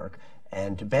 great work.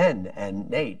 And to Ben and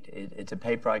Nate, it's a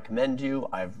paper I commend you.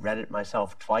 I've read it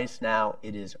myself twice now.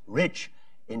 It is rich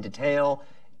in detail,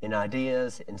 in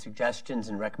ideas, in suggestions,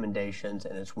 and recommendations,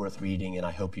 and it's worth reading, and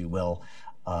I hope you will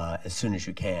as soon as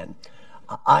you can.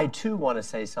 I, too, want to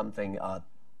say something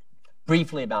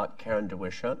briefly about Karen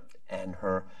DeWisha and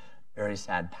her very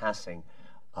sad passing.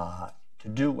 To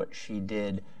do what she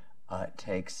did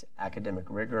takes academic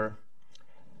rigor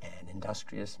and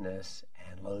industriousness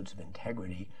and loads of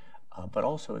integrity, but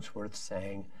also it's worth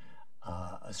saying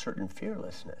a certain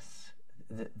fearlessness.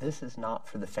 This is not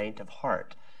for the faint of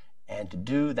heart. And to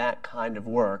do that kind of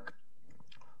work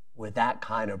with that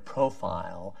kind of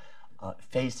profile,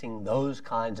 facing those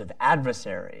kinds of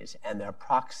adversaries and their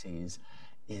proxies,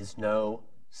 is no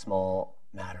small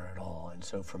matter at all. And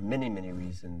so for many, many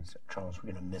reasons, Charles,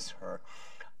 we're going to miss her.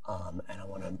 And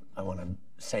I want to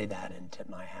say that and tip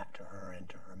my hat to her and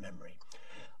to her memory.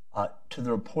 To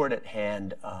the report at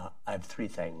hand, I have 3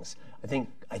 things. I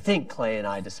think Clay and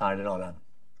I decided on a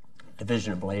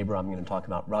division of labor. I'm going to talk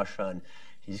about Russia, and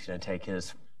he's going to take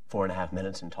his 4.5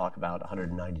 minutes and talk about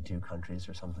 192 countries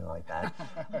or something like that.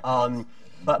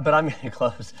 But I'm going to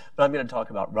close. But I'm going to talk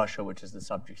about Russia, which is the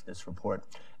subject of this report,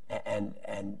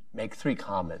 and make 3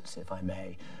 comments, if I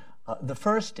may. The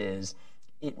first is,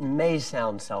 it may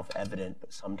sound self-evident,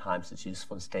 but sometimes it's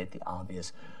useful to state the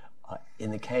obvious.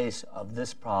 In the case of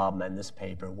this problem and this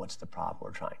paper, what's the problem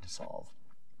we're trying to solve?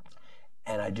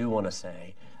 And I do want to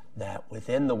say that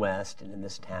within the West and in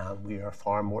this town, we are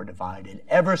far more divided,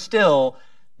 ever still,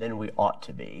 than we ought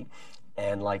to be.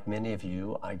 And like many of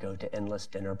you, I go to endless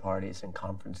dinner parties and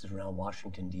conferences around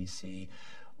Washington, D.C.,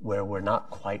 where we're not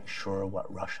quite sure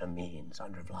what Russia means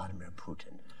under Vladimir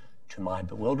Putin. To my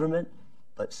bewilderment,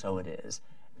 but so it is.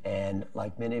 And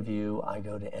like many of you, I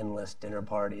go to endless dinner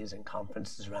parties and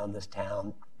conferences around this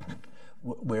town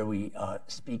where we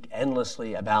speak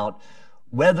endlessly about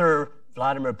whether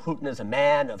Vladimir Putin is a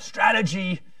man of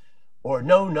strategy or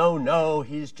no,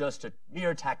 he's just a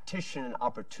mere tactician and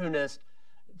opportunist,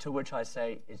 to which I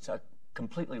say it's a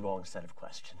completely wrong set of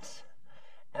questions.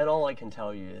 And all I can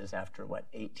tell you is after,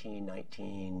 18,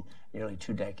 19, nearly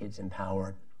 2 decades in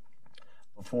power,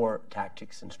 before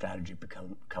tactics and strategy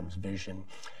becomes vision,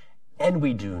 and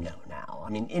we do know now, I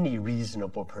mean, any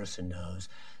reasonable person knows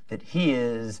that he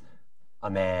is a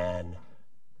man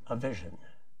of vision.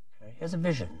 Okay? He has a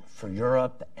vision for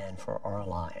Europe and for our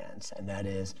alliance, and that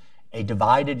is a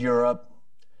divided Europe,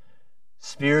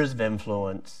 spheres of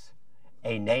influence,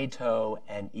 a NATO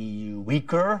and EU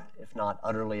weaker, if not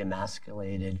utterly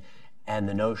emasculated, and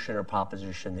the notion or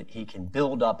proposition that he can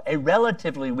build up a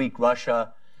relatively weak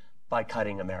Russia by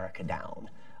cutting America down.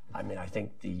 I mean, I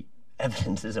think the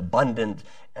evidence is abundant,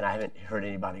 and I haven't heard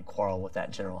anybody quarrel with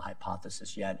that general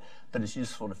hypothesis yet, but it's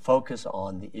useful to focus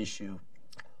on the issue,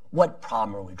 what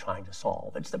problem are we trying to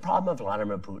solve? It's the problem of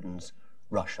Vladimir Putin's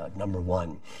Russia, number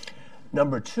one.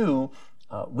 Number two,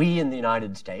 we in the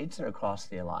United States and across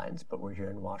the alliance, but we're here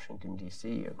in Washington,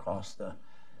 D.C., across the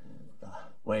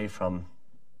way from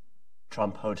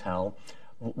Trump Hotel,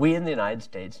 we in the United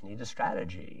States need a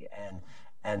strategy,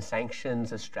 and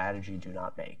sanctions a strategy do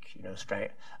not make. You know,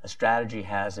 a strategy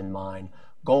has in mind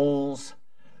goals,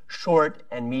 short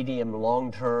and medium,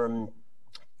 long term,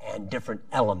 and different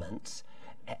elements.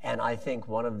 And I think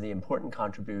one of the important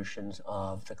contributions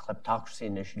of the Kleptocracy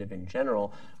Initiative in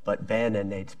general, but Ben and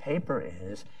Nate's paper,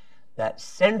 is that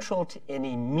central to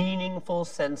any meaningful,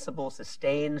 sensible,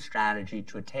 sustained strategy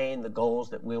to attain the goals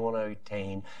that we want to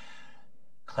attain,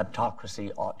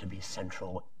 kleptocracy ought to be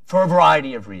central for a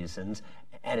variety of reasons.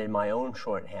 And in my own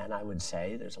shorthand, I would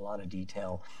say, there's a lot of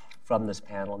detail from this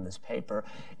panel and this paper,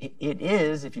 it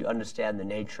is, if you understand the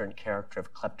nature and character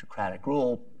of kleptocratic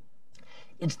rule,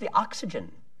 it's the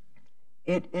oxygen.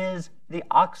 It is the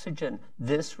oxygen.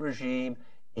 This regime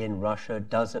in Russia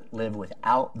doesn't live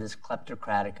without this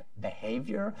kleptocratic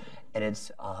behavior and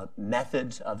its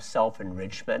methods of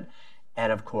self-enrichment.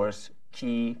 And of course,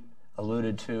 Key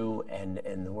alluded to, and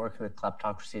in the work of the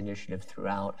Kleptocracy Initiative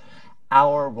throughout,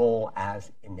 our role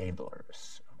as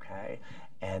enablers, okay?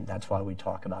 And that's why we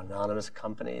talk about anonymous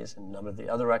companies and a number of the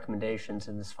other recommendations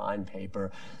in this fine paper.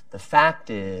 The fact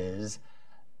is,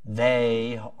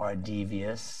 they are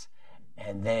devious,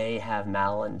 and they have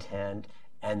malintent,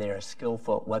 and they are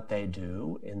skillful at what they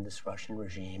do in this Russian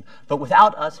regime. But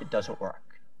without us, it doesn't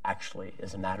work, actually,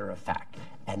 as a matter of fact.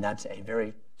 And that's a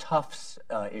very tough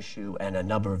issue and a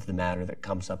number of the matter that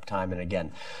comes up time and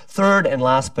again. Third, and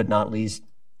last but not least,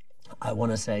 I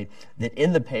want to say that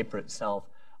in the paper itself,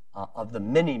 of the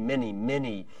many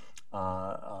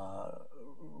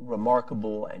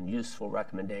remarkable and useful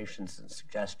recommendations and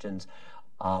suggestions,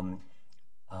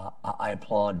 I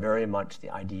applaud very much the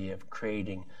idea of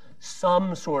creating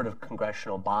some sort of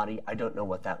congressional body. I don't know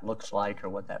what that looks like or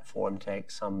what that form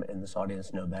takes. Some in this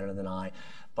audience know better than I.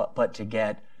 But to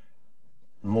get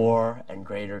more and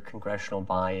greater congressional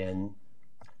buy-in,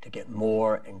 to get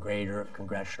more and greater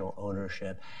congressional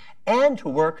ownership, and to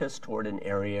work us toward an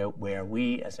area where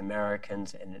we as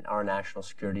Americans and in our national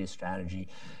security strategy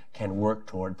can work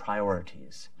toward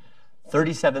priorities.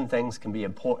 37 things can be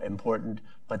important,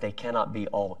 but they cannot be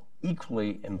all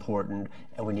equally important,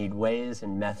 and we need ways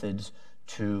and methods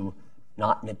to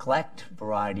not neglect a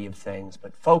variety of things,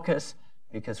 but focus,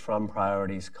 because from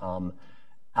priorities come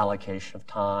allocation of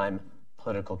time,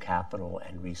 political capital,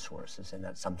 and resources, and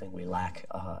that's something we lack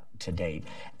to date.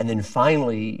 And then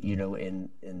finally, you know, in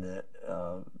the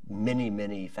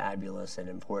many fabulous and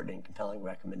important and compelling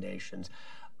recommendations,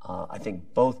 I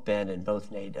think both Ben and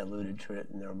both Nate alluded to it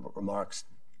in their remarks.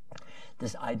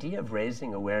 This idea of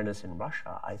raising awareness in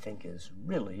Russia, I think, is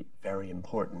really very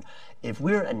important. If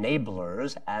we're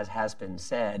enablers, as has been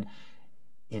said,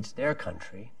 it's their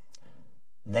country.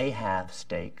 They have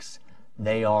stakes.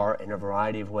 They are, in a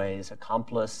variety of ways,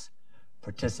 accomplice,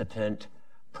 participant,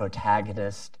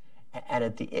 protagonist. And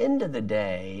at the end of the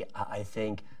day, I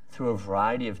think through a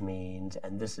variety of means,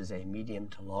 and this is a medium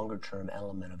to longer term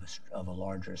element of a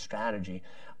larger strategy,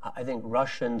 I think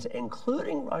Russians,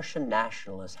 including Russian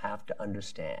nationalists, have to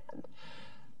understand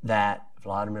that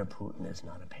Vladimir Putin is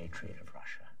not a patriot of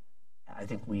Russia. I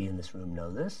think we in this room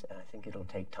know this, and I think it'll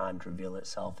take time to reveal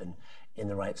itself in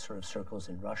the right sort of circles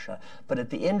in Russia. But at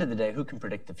the end of the day, who can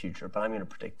predict the future? But I'm going to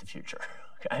predict the future,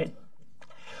 okay?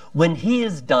 When he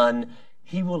is done,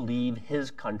 he will leave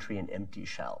his country an empty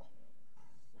shell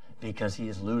because he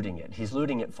is looting it. He's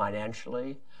looting it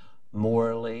financially,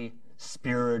 morally,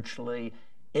 spiritually.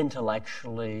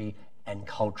 intellectually and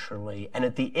culturally. And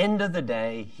at the end of the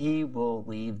day, he will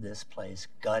leave this place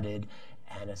gutted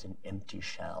and as an empty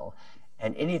shell.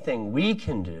 And anything we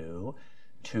can do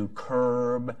to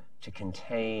curb, to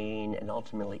contain, and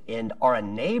ultimately end our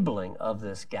enabling of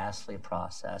this ghastly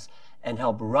process and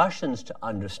help Russians to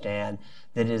understand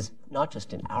that it is not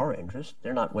just in our interest.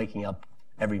 They're not waking up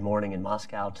every morning in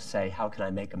Moscow to say, how can I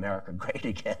make America great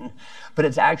again? But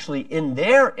it's actually in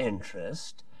their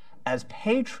interest as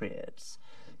patriots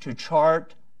to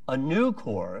chart a new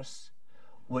course,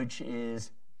 which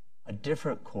is a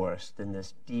different course than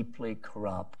this deeply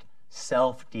corrupt,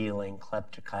 self-dealing,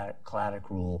 kleptocratic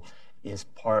rule is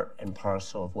part and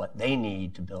parcel of what they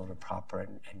need to build a proper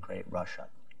and great Russia.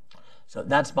 So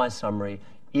that's my summary.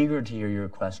 Eager to hear your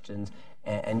questions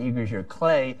and eager to hear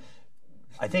Clay,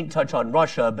 I think, touch on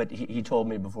Russia, but he told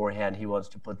me beforehand he wants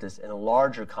to put this in a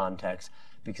larger context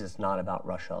because it's not about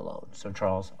Russia alone. So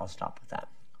Charles, I'll stop with that.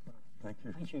 Thank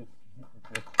you. Thank you.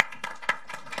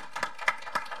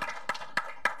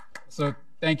 So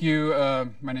thank you.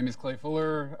 My name is Clay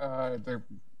Fuller. I'd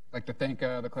like to thank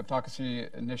the Kleptocracy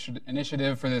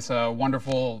Initiative for this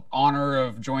wonderful honor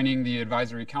of joining the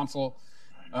Advisory Council,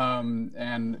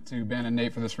 and to Ben and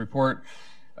Nate for this report.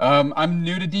 I'm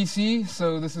new to DC,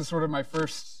 so this is sort of my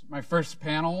first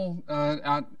panel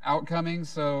outcoming.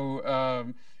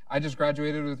 So I just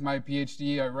graduated with my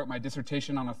PhD. I wrote my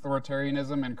dissertation on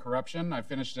authoritarianism and corruption. I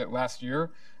finished it last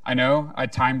year. I know, I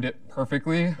timed it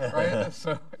perfectly, right?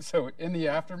 So in the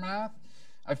aftermath,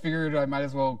 I figured I might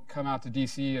as well come out to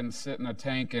DC and sit in a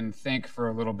tank and think for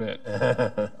a little bit.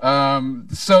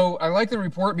 So I like the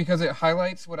report because it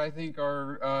highlights what I think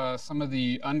are some of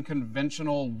the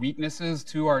unconventional weaknesses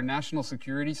to our national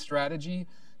security strategy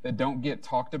that don't get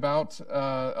talked about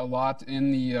a lot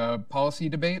in the policy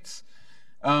debates.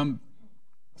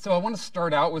 So I want to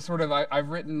start out with sort of, I've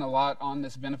written a lot on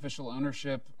this beneficial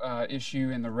ownership issue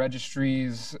in the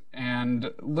registries,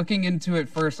 and looking into it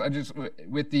first,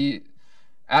 with the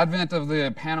advent of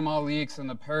the Panama leaks and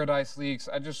the Paradise leaks,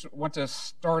 I just want to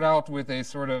start out with a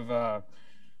sort of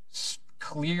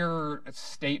clear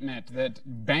statement that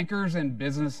bankers and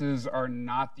businesses are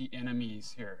not the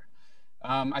enemies here.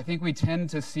 I think we tend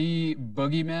to see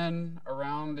boogeymen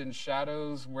around in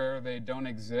shadows where they don't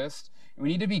exist. We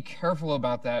need to be careful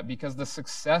about that because the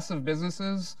success of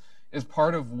businesses is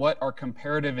part of what our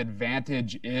comparative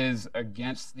advantage is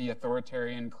against the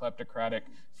authoritarian kleptocratic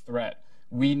threat.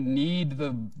 We need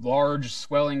the large,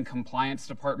 swelling compliance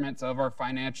departments of our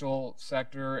financial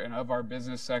sector and of our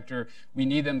business sector. We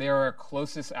need them. They are our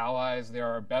closest allies. They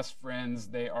are our best friends.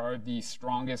 They are the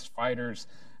strongest fighters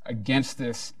against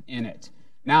this in it.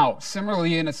 Now,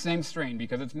 similarly, in the same strain,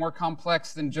 because it's more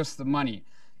complex than just the money,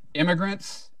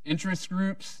 immigrants, interest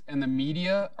groups, and the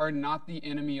media are not the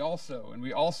enemy also. And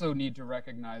we also need to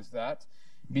recognize that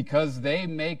because they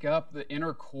make up the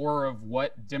inner core of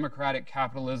what democratic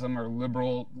capitalism or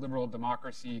liberal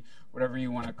democracy, whatever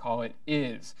you want to call it,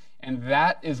 is. And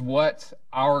that is what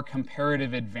our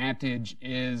comparative advantage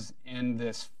is in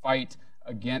this fight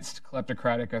against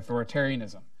kleptocratic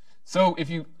authoritarianism. So if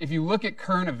you look at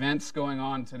current events going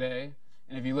on today,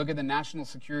 and if you look at the national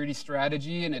security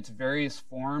strategy and its various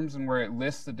forms and where it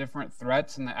lists the different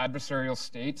threats in the adversarial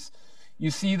states, you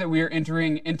see that we are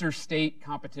entering interstate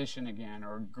competition again,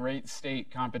 or great state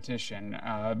competition,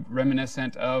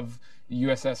 reminiscent of the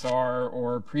USSR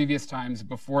or previous times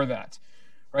before that,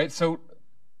 right? So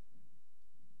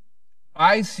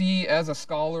I see, as a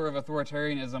scholar of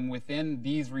authoritarianism within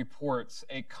these reports,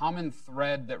 a common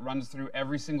thread that runs through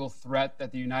every single threat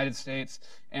that the United States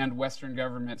and Western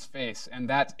governments face, and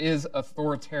that is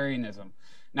authoritarianism.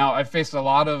 Now, I've faced a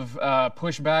lot of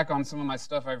pushback on some of my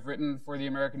stuff I've written for the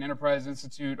American Enterprise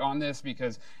Institute on this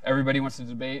because everybody wants to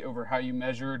debate over how you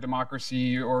measure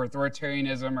democracy or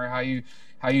authoritarianism or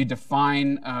how you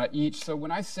define each. So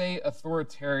when I say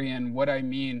authoritarian, what I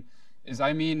mean is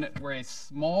where a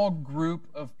small group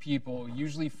of people,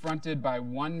 usually fronted by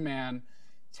one man,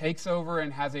 takes over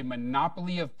and has a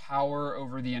monopoly of power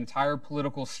over the entire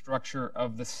political structure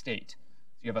of the state.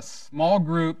 So you have a small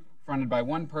group fronted by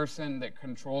one person that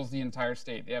controls the entire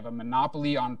state. They have a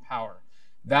monopoly on power.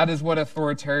 That is what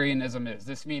authoritarianism is.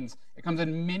 This means it comes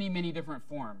in many, many different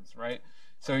forms, right?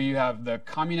 So you have the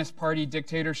Communist Party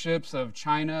dictatorships of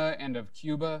China and of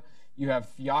Cuba. You have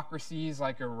theocracies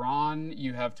like Iran.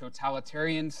 You have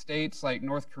totalitarian states like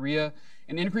North Korea.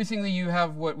 And increasingly, you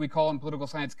have what we call in political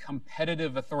science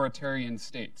competitive authoritarian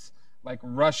states like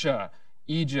Russia,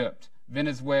 Egypt,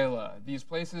 Venezuela, these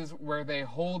places where they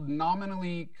hold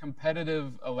nominally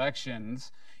competitive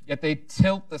elections, yet they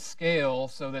tilt the scale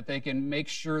so that they can make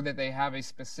sure that they have a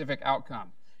specific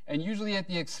outcome. and usually at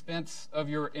the expense of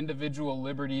your individual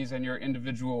liberties and your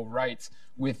individual rights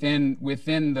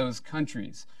within those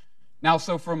countries. Now,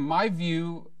 so from my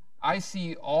view, I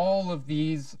see all of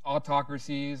these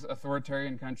autocracies,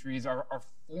 authoritarian countries are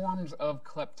forms of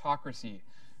kleptocracy.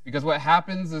 Because what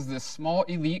happens is this small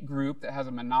elite group that has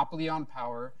a monopoly on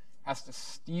power has to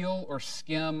steal or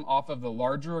skim off of the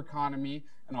larger economy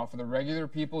and off of the regular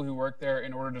people who work there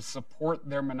in order to support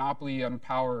their monopoly on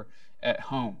power at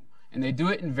home. And they do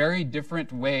it in very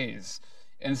different ways.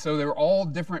 And so they're all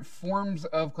different forms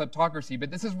of kleptocracy.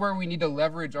 But this is where we need to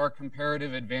leverage our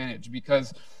comparative advantage,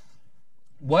 because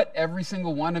what every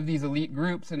single one of these elite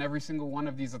groups and every single one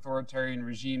of these authoritarian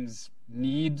regimes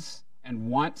needs and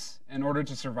wants in order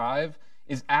to survive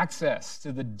is access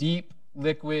to the deep,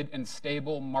 liquid, and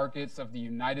stable markets of the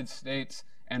United States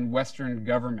and Western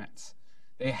governments.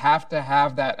 They have to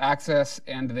have that access,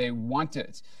 and they want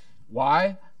it.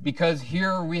 Why? Because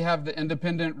here we have the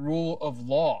independent rule of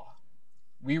law.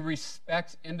 We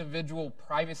respect individual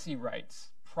privacy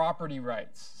rights, property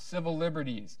rights, civil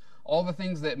liberties, all the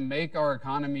things that make our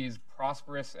economies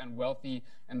prosperous and wealthy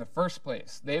in the first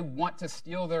place. They want to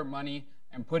steal their money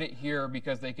and put it here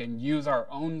because they can use our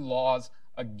own laws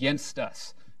against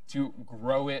us to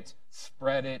grow it,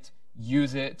 spread it,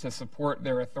 use it to support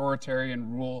their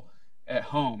authoritarian rule at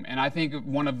home. And I think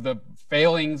one of the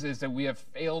failings is that we have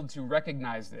failed to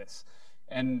recognize this.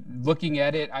 And looking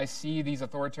at it, I see these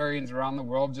authoritarians around the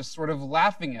world just sort of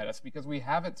laughing at us because we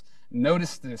haven't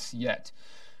noticed this yet.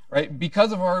 Right?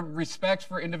 Because of our respect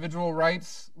for individual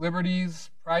rights, liberties,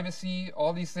 privacy,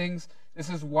 all these things, this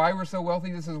is why we're so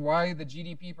wealthy. This is why the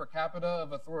GDP per capita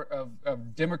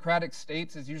of democratic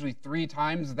states is usually 3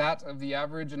 times that of the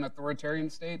average in authoritarian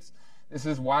states. This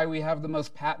is why we have the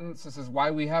most patents. This is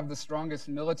why we have the strongest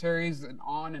militaries, and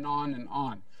on and on and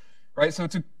on. Right? So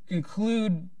to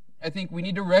conclude, I think we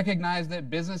need to recognize that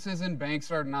businesses and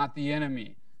banks are not the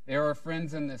enemy. They are our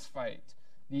friends in this fight.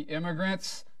 The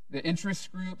immigrants, the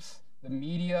interest groups, the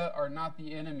media are not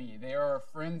the enemy. They are our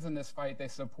friends in this fight. They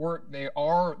support, they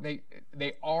are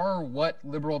what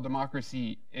liberal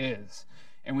democracy is.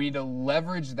 And we need to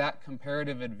leverage that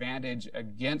comparative advantage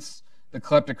against the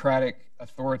kleptocratic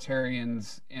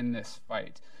authoritarians in this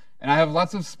fight. And I have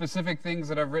lots of specific things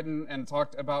that I've written and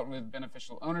talked about with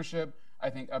beneficial ownership. I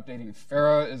think updating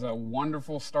FARA is a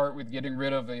wonderful start with getting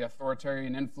rid of the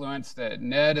authoritarian influence that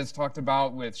Ned has talked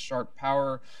about with sharp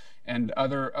power and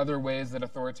other ways that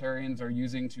authoritarians are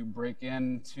using to break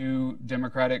into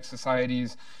democratic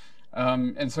societies.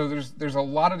 And so there's a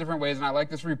lot of different ways, and I like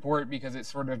this report because it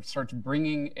sort of starts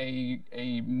bringing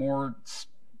a more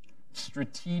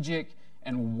strategic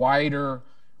and wider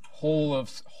whole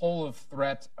of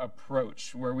threat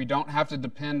approach, where we don't have to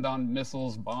depend on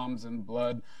missiles, bombs, and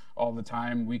blood all the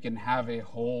time. We can have a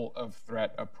whole of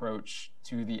threat approach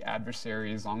to the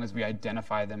adversary as long as we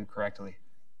identify them correctly.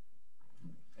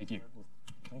 Thank you.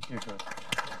 Thank you, Chris.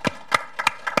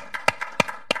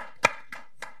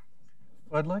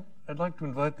 I'd like to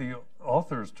invite the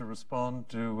authors to respond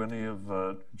to any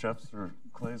of Jeff's or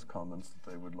Clay's comments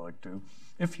that they would like to,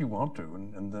 if you want to,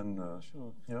 and then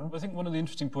sure. Yeah. Well, I think one of the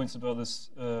interesting points about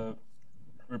this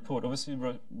report, obviously,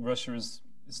 Russia is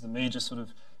the major sort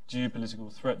of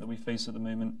geopolitical threat that we face at the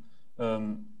moment.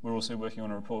 We're also working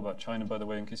on a report about China, by the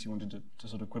way, in case you wanted to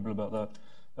sort of quibble about that.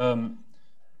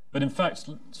 But in fact,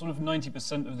 sort of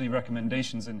 90% of the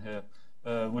recommendations in here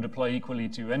would apply equally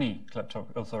to any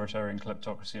authoritarian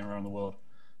kleptocracy around the world.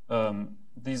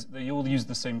 They all use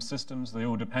the same systems. They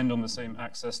all depend on the same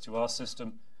access to our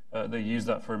system. They use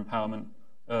that for empowerment.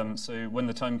 So when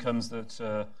the time comes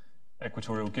that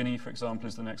Equatorial Guinea, for example,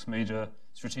 is the next major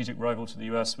strategic rival to the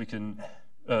US, we can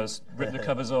rip the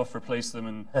covers off, replace them,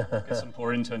 and get some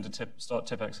poor intern to start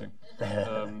Tipexing.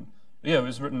 Yeah, it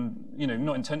was written,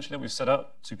 not intentionally. We set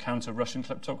out to counter Russian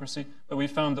kleptocracy, but we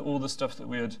found that all the stuff that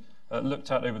we had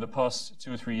looked at over the past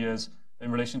 2 or 3 years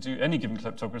in relation to any given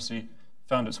kleptocracy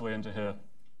found its way into here.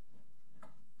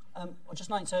 I'd just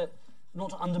like to,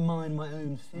 not to undermine my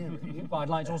own theory, but I'd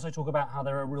like to also talk about how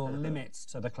there are real limits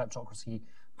to the kleptocracy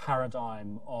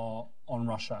paradigm on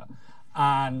Russia.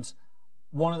 And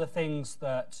one of the things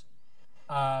that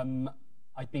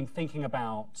I've been thinking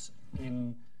about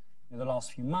in the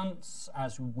last few months,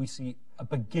 as we see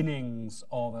beginnings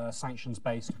of a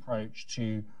sanctions-based approach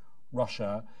to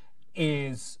Russia,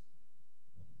 is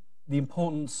the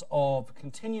importance of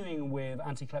continuing with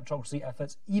anti-kleptocracy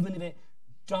efforts, even if it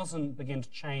doesn't begin to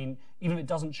change, even if it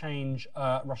doesn't change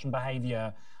Russian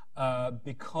behavior,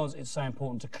 because it's so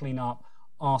important to clean up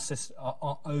our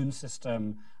own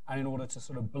system, and in order to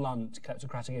sort of blunt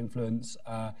kleptocratic influence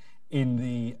in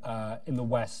the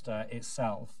West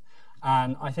itself.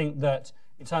 And I think that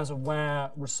In terms of where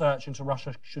research into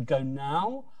Russia should go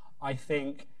now, I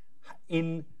think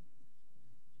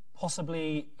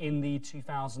possibly in the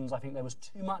 2000s, I think there was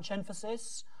too much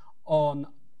emphasis on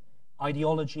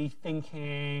ideology,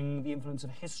 thinking, the influence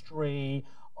of history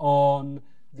on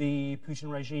the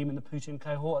Putin regime and the Putin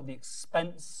cohort at the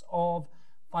expense of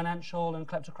financial and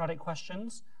kleptocratic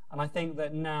questions. And I think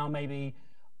that now maybe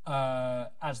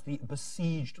as the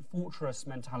besieged fortress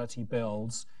mentality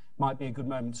builds, might be a good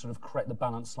moment to sort of correct the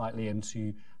balance slightly and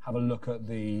to have a look at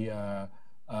the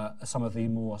some of the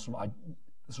more sort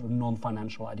of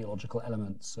non-financial ideological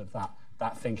elements of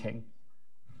that thinking.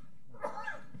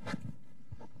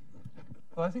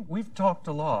 Well, I think we've talked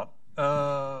a lot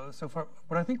so far.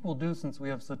 What I think we'll do, since we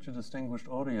have such a distinguished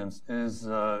audience, is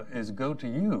go to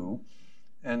you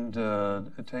and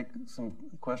take some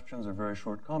questions or very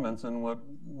short comments. And what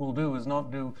we'll do is not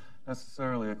do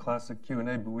necessarily a classic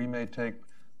Q&A, but we may take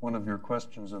one of your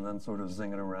questions and then sort of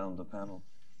zing it around the panel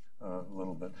a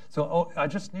little bit. So I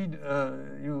just need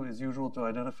you, as usual, to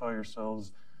identify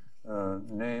yourselves,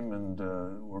 name and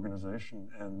organization,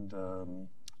 and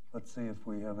let's see if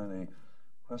we have any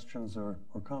questions or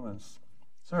comments.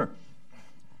 Sir.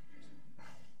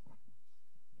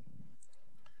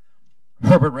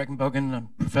 Herbert Regenbogen, I'm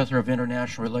professor of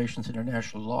international relations,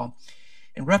 international law.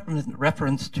 In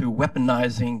reference to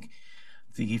weaponizing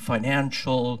the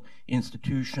financial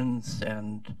institutions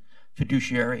and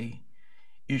fiduciary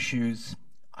issues,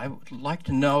 I would like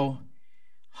to know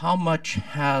how much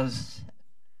has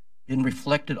been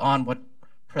reflected on what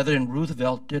President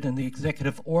Roosevelt did in the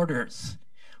executive orders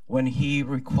when he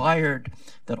required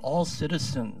that all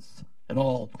citizens and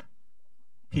all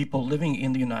people living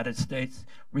in the United States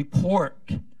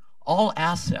report all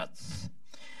assets,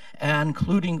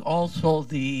 including also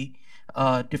the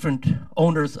different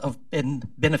owners of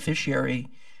beneficiary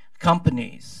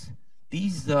companies.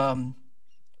 These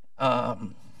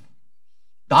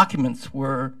documents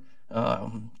were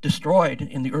destroyed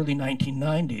in the early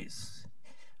 1990s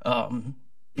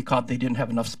because they didn't have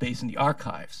enough space in the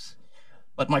archives.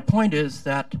 But my point is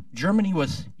that Germany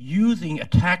was using a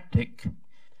tactic,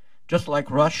 just like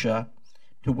Russia,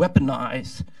 to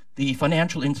weaponize the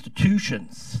financial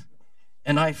institutions.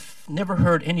 And I've never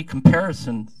heard any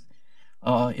comparisons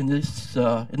in this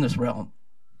realm.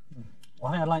 Well,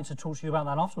 I think I'd like to talk to you about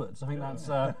that afterwards. I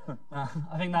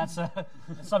think that's a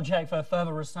subject for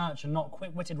further research and not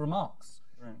quick-witted remarks.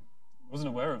 Right. I wasn't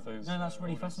aware of those. No, that's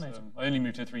really fascinating. I only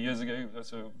moved here 3 years ago,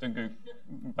 so don't go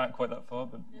back quite that far,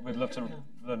 but we'd love to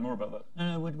learn more about that.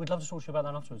 No, we'd love to talk to you about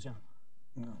that afterwards, yeah.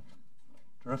 No.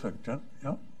 Terrific. Jen?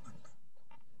 Yeah?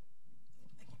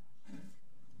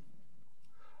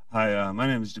 Hi, my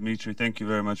name is Dimitri. Thank you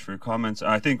very much for your comments.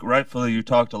 I think rightfully you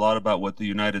talked a lot about what the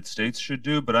United States should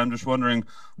do, but I'm just wondering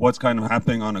what's kind of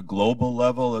happening on a global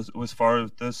level as far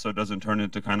as this, so it doesn't turn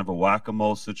into kind of a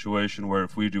whack-a-mole situation where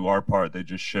if we do our part, they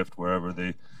just shift wherever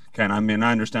they can. I mean,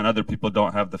 I understand other people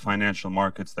don't have the financial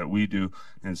markets that we do,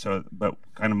 and so, but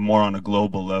kind of more on a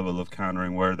global level of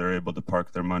countering where they're able to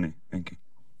park their money. Thank you.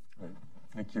 Great.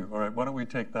 Thank you. All right, why don't we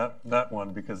take that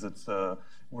one, because it's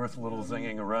worth a little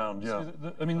zinging around. Yeah.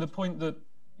 So I mean, the point that,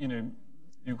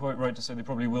 you're quite right to say they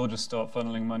probably will just start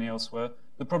funneling money elsewhere.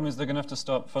 The problem is they're going to have to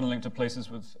start funneling to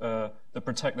places with that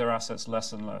protect their assets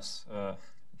less and less,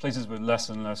 places with less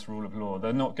and less rule of law.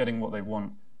 They're not getting what they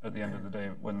want at the end of the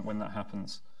day when that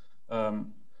happens.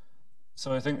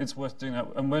 So I think it's worth doing that.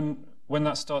 And when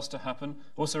that starts to happen,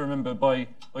 also remember, by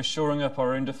shoring up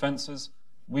our own defenses,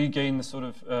 we gain the sort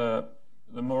of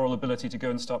the moral ability to go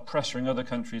and start pressuring other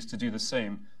countries to do the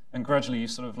same. And gradually you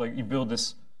sort of you build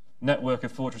this network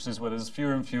of fortresses where there's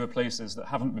fewer and fewer places that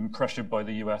haven't been pressured by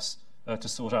the US to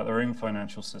sort out their own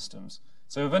financial systems.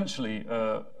 So eventually,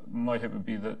 my hope would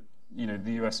be that,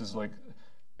 the US is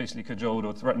basically cajoled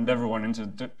or threatened everyone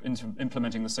into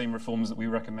implementing the same reforms that we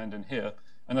recommend in here,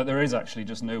 and that there is actually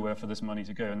just nowhere for this money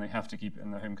to go, and they have to keep it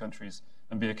in their home countries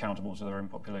and be accountable to their own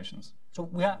populations. So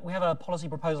we have a policy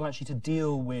proposal actually to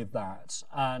deal with that,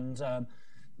 and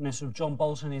sort of John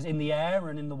Bolton is in the air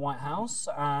and in the White House,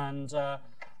 and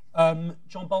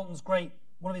John Bolton's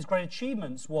one of his great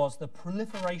achievements was the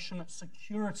Proliferation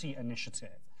Security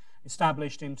Initiative,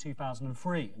 established in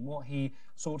 2003. And what he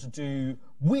sought to do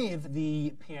with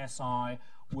the PSI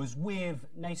was with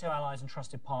NATO allies and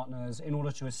trusted partners in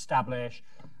order to establish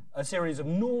a series of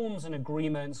norms and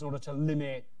agreements in order to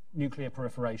limit nuclear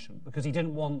proliferation, because he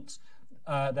didn't want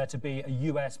there to be a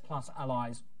US plus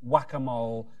allies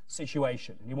whack-a-mole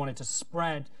situation. He wanted to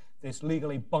spread this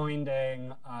legally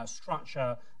binding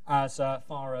structure as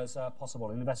far as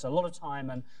possible, and invested a lot of time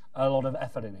and a lot of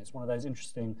effort in it. It's one of those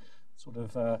interesting sort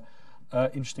of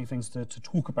interesting things to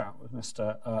talk about with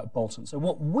Mr. Bolton. So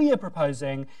what we are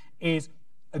proposing is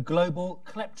a global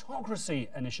kleptocracy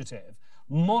initiative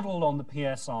modelled on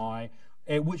the PSI,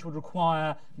 which would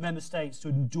require member states to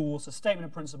endorse a statement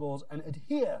of principles and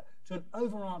adhere to an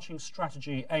overarching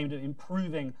strategy aimed at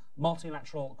improving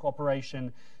multilateral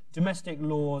cooperation, domestic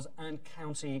laws, and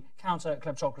counter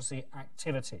kleptocracy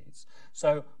activities.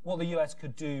 So what the US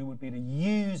could do would be to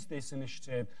use this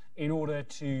initiative in order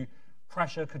to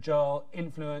pressure, cajole,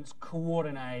 influence,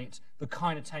 coordinate the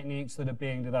kind of techniques that are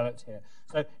being developed here.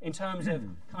 So in terms of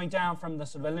coming down from the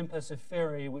sort of Olympus of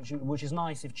theory, which is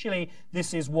nice if Chile,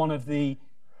 this is one of the,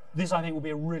 this I think will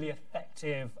be a really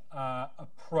effective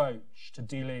approach to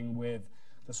dealing with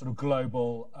the sort of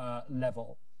global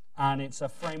level. And it's a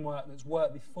framework that's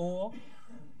worked before,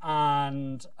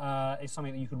 and it's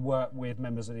something that you could work with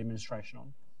members of the administration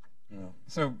on. Yeah.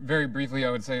 So very briefly,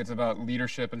 I would say it's about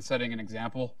leadership and setting an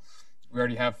example. We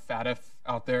already have FATF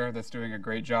out there that's doing a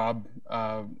great job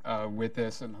with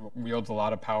this and wields a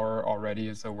lot of power already,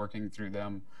 and so working through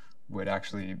them would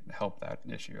actually help that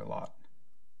issue a lot.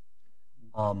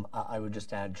 I would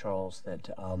just add, Charles, that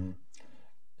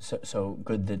so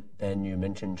good that, Ben, you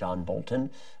mentioned John Bolton.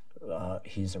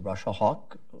 He's a Russia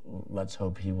hawk. Let's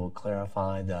hope he will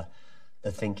clarify the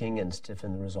thinking and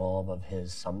stiffen the resolve of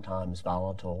his sometimes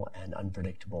volatile and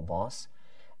unpredictable boss.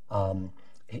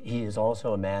 He is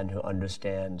also a man who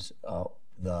understands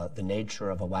the nature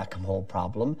of a whack-a-mole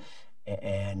problem,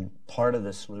 and part of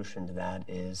the solution to that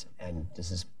is, and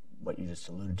this is what you just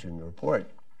alluded to in your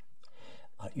report,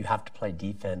 you have to play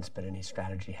defense, but any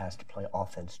strategy has to play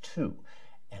offense too.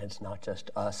 And it's not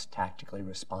just us tactically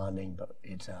responding, but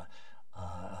it's a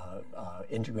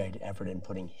integrated effort in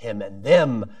putting him and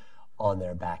them on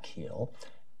their back heel.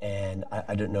 And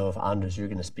I don't know if, Anders, you're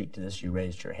going to speak to this. You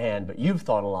raised your hand, but you've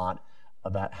thought a lot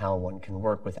about how one can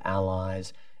work with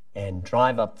allies and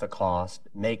drive up the cost,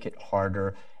 make it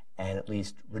harder, and at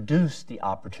least reduce the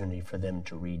opportunity for them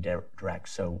to redirect.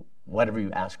 So whatever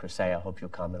you ask or say, I hope you'll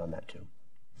comment on that too.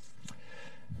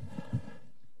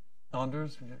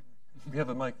 Anders, we have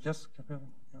a mic. Yes?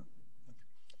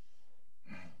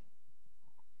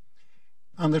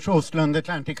 Anders Åslund,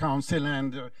 Atlantic Council,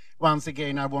 and once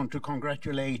again I want to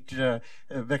congratulate the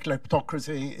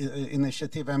Kleptocracy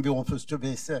Initiative and the authors to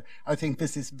this. I think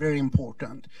this is very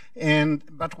important.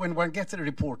 But when one gets a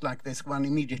report like this, one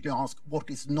immediately asks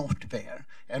what is not there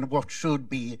and what should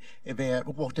be there,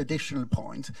 what additional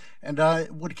points. And I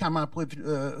would come up with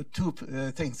two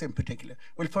things in particular.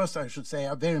 Well, first I should say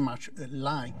I very much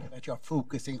like that you're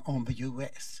focusing on the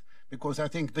US, because I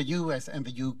think the US and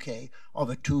the UK are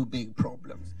the two big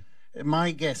problems.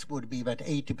 My guess would be that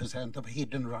 80% of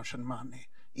hidden Russian money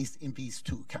is in these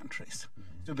two countries.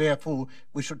 So therefore,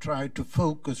 we should try to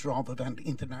focus rather than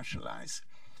internationalize.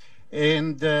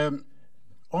 And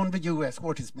on the US,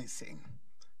 what is missing?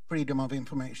 Freedom of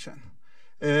information.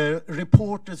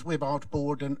 Reporters Without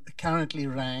Borders currently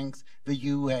ranks the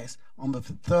US on the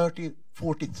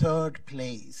 43rd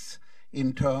place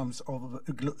in terms of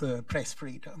press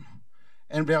freedom.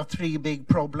 And there are three big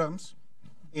problems.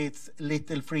 It's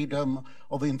little freedom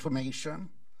of information.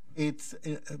 It's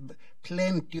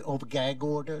plenty of gag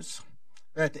orders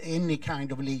that any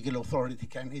kind of legal authority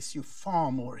can issue,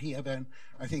 far more here than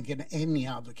I think in any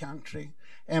other country.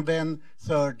 And then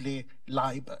thirdly,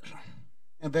 libel.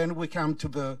 And then we come to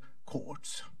the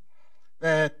courts,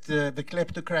 that the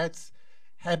kleptocrats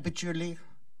habitually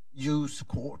use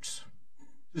courts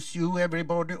to sue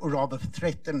everybody, or rather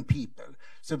threaten people,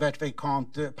 so that they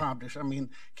can't publish. I mean,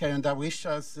 Karen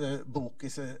Dawisha's book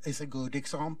is a good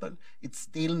example. It's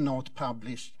still not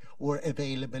published or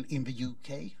available in the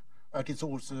UK, but it's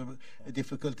also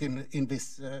difficult in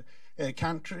this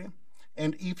country.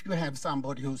 And if you have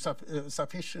somebody who's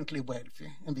sufficiently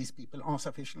wealthy, and these people are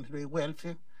sufficiently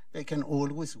wealthy, they can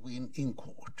always win in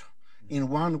court, in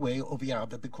one way or the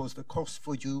other, because the cost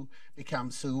for you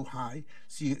becomes so high,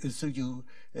 so you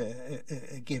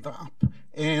give up.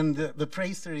 And the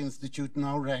Fraser Institute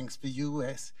now ranks the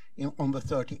US on the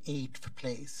 38th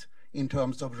place in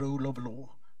terms of rule of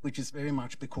law, which is very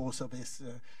much because of this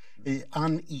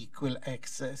unequal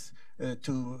access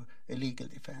to a legal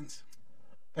defense.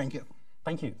 Thank you.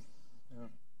 Thank you.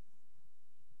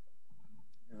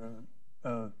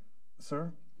 Yeah.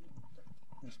 Sir?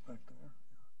 Just back there.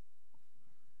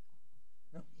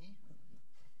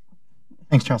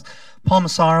 Thanks, Charles. Paul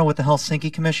Massaro with the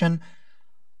Helsinki Commission.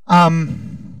 You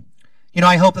know,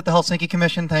 I hope that the Helsinki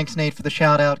Commission, thanks Nate for the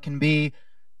shout out, can be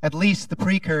at least the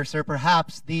precursor,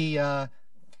 perhaps the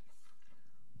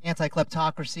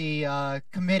anti-kleptocracy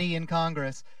committee in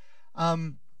Congress.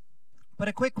 But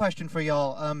a quick question for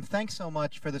y'all. Thanks so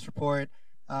much for this report.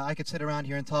 I could sit around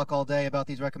here and talk all day about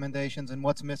these recommendations and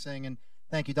what's missing, and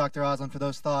thank you, Dr. Osland, for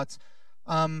those thoughts.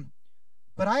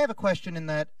 But I have a question in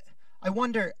that I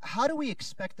wonder, how do we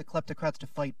expect the kleptocrats to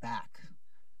fight back?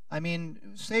 I mean,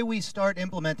 say we start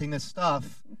implementing this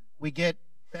stuff, we get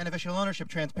beneficial ownership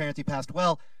transparency passed.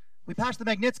 Well, we passed the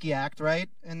Magnitsky Act, right?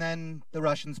 And then the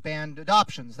Russians banned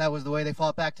adoptions. That was the way they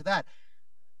fought back to that.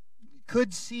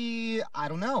 Could see, I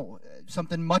don't know,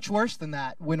 something much worse than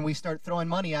that when we start throwing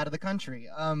money out of the country.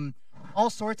 All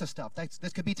sorts of stuff.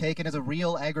 This could be taken as a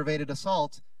real aggravated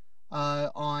assault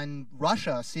on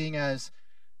Russia, seeing as,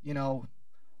 you know,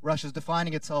 Russia's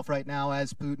defining itself right now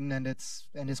as Putin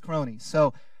and his cronies.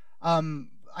 So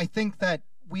I think that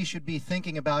we should be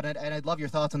thinking about it, and I'd love your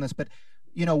thoughts on this, but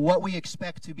you know, what we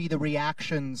expect to be the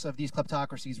reactions of these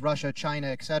kleptocracies, Russia, China,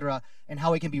 etc., and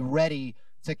how we can be ready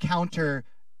to counter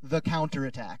the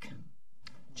counterattack.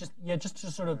 Just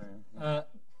to sort of, well,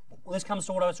 this comes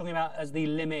to what I was talking about as the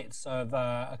limits of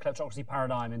a kleptocracy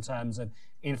paradigm in terms of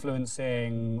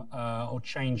influencing or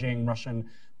changing Russian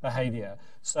behavior.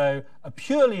 So a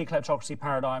purely kleptocracy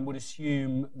paradigm would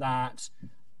assume that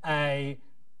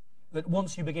that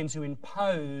once you begin to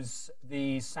impose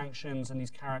these sanctions and these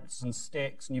carrots and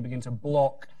sticks, and you begin to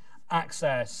block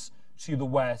access to the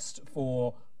West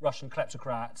for Russian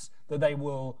kleptocrats, that they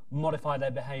will modify their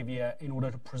behavior in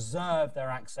order to preserve their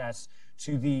access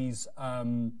to these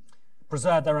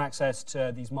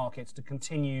markets, to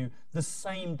continue the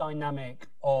same dynamic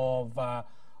of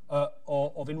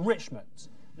enrichment.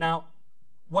 Now,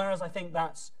 whereas I think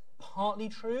that's partly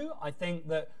true, I think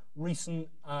that recent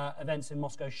events in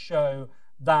Moscow show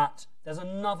that there's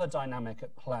another dynamic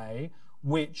at play,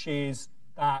 which is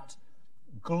that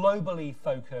globally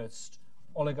focused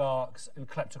oligarchs and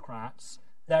kleptocrats,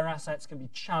 their assets can be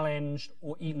challenged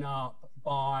or eaten up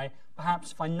by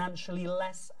perhaps financially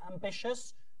less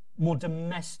ambitious, more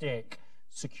domestic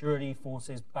security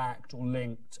forces backed or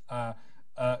linked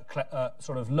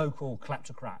sort of local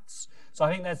kleptocrats. So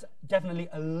I think there's definitely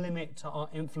a limit to our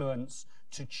influence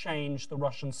to change the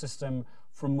Russian system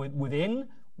from within.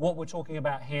 What we're talking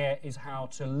about here is how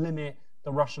to limit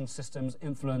the Russian system's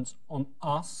influence on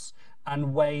us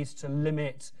and ways to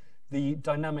limit the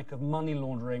dynamic of money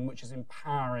laundering, which is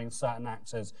empowering certain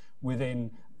actors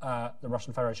within the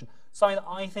Russian Federation. Something that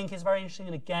I think is very interesting,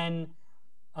 and again,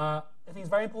 I think it's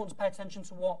very important to pay attention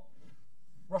to what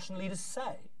Russian leaders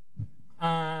say.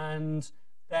 And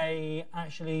they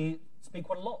actually speak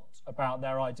quite a lot about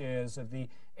their ideas of the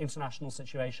international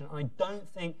situation. I don't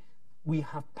think we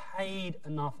have paid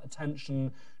enough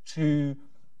attention to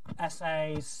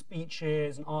essays,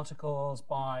 speeches, and articles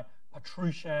by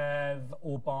Patrushev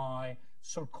or by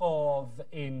Surkov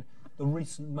in the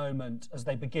recent moment as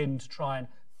they begin to try and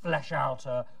flesh out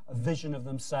a vision of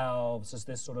themselves as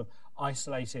this sort of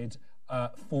isolated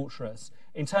fortress.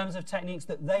 In terms of techniques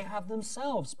that they have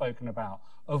themselves spoken about,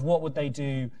 of what would they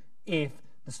do if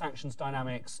the sanctions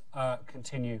dynamics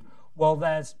continue. Well,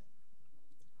 there's,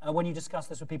 when you discuss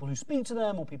this with people who speak to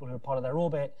them or people who are part of their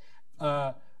orbit,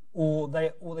 or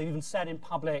they've even said in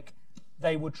public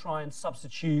they would try and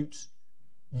substitute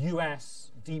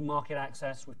US deep market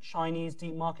access with Chinese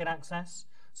deep market access.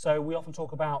 So we often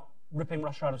talk about ripping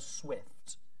Russia out of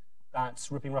SWIFT.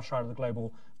 That's ripping Russia out of the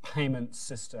global payment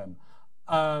system.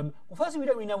 Well, firstly, we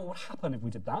don't really know what would happen if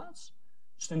we did that,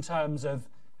 just in terms of,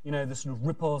 you know, the sort of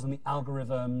ripples and the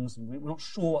algorithms. And we're not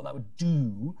sure what that would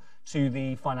do to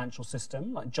the financial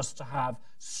system, like just to have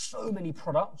so many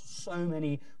products, so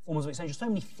many forms of exchange, so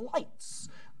many flights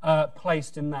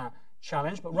placed in that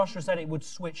challenge. But Russia said it would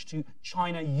switch to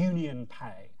China Union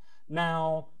Pay.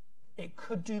 Now, it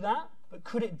could do that, but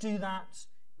could it do that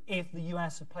if the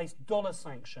US had placed dollar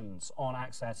sanctions on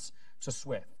access to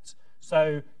SWIFT?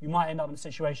 So you might end up in a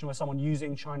situation where someone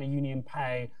using China Union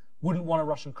Pay wouldn't want a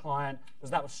Russian client because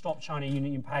that would stop China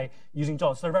Union Pay using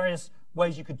dollars. So there are various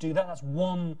ways you could do that. That's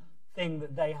one thing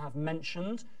that they have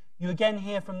mentioned. You again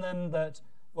hear from them that,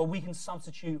 well, we can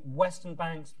substitute Western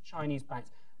banks for Chinese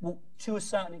banks. Well, to a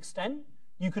certain extent,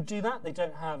 you could do that. They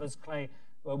don't have, as Clay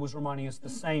was reminding us, the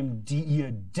same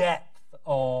depth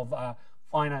of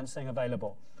financing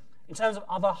available. In terms of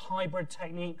other hybrid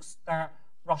techniques that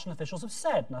Russian officials have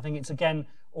said, and I think it's again,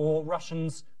 or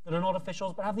Russians that are not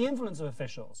officials but have the influence of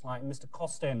officials, like Mr.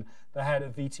 Kostin, the head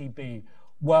of VTB.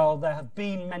 Well, there have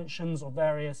been mentions of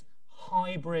various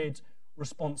hybrid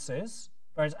responses,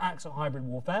 various acts of hybrid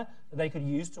warfare that they could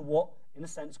use to what, in a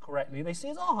sense, correctly they see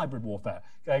as our hybrid warfare,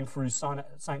 going through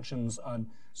sanctions and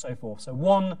so forth. So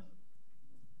one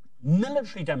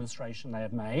military demonstration they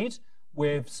have made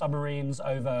with submarines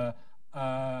over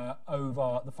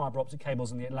the fiber optic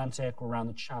cables in the Atlantic or around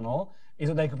the Channel is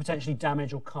that they could potentially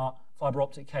damage or cut fiber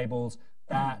optic cables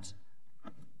that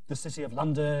the City of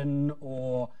London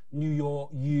or New York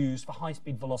use for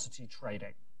high-speed velocity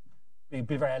trading. It'd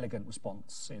be a very elegant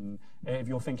response if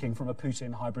you're thinking from a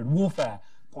Putin hybrid warfare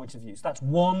point of view. So that's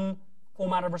one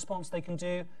format of response they can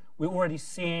do. We're already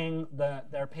seeing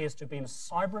that there appears to have been a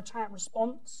cyber attack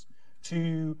response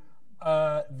to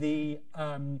the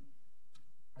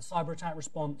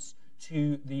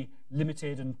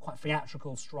limited and quite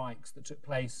theatrical strikes that took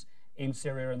place in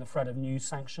Syria and the threat of new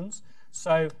sanctions.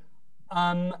 So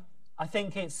I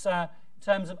think it's, in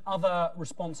terms of other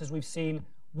responses we've seen,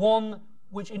 one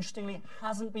which interestingly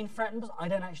hasn't been threatened, I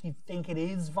don't actually think it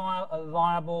is a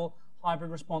viable hybrid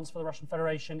response for the Russian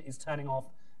Federation, is turning off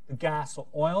the gas or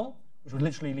oil, which would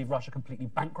literally leave Russia completely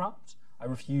bankrupt. I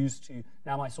refuse to,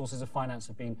 now my sources of finance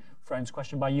have been thrown into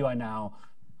question by you, I now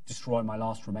destroy my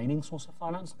last remaining source of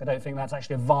finance. I don't think that's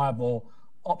actually a viable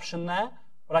option there.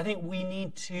 But I think we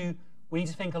need to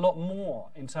think a lot more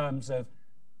in terms of,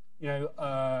 in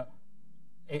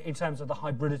terms of the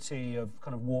hybridity of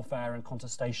kind of warfare and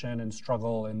contestation and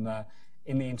struggle in the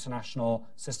international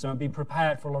system, and be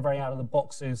prepared for a lot of very out of the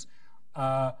boxes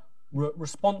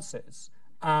responses.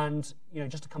 And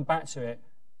just to come back to it,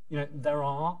 there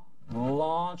are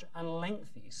large and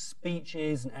lengthy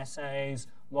speeches and essays.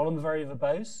 A lot of them are very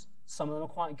verbose. Some of them are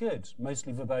quite good,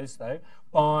 mostly verbose though,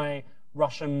 by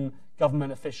Russian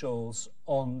government officials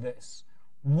on this.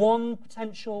 One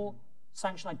potential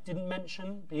sanction I didn't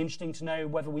mention, be interesting to know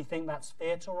whether we think that's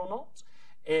theatre or not,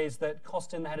 is that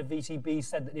Kostin, the head of VTB,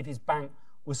 said that if his bank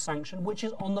was sanctioned, which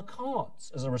is on the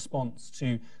cards as a response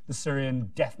to the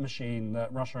Syrian death machine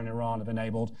that Russia and Iran have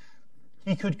enabled,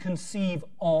 he could conceive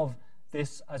of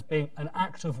this as being an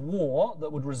act of war that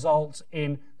would result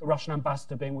in the Russian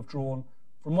ambassador being withdrawn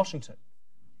from Washington.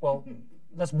 Well,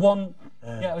 that's one,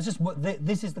 it was just,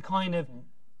 this is the kind of,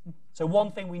 so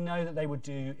one thing we know that they would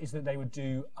do is that they would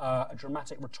do a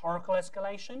dramatic rhetorical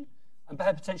escalation, and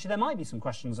perhaps potentially there might be some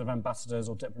questions of ambassadors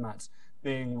or diplomats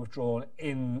being withdrawn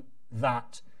in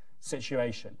that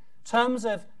situation. In terms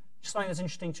of something that's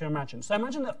interesting to imagine, so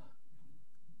imagine that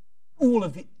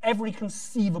every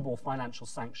conceivable financial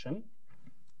sanction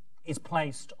is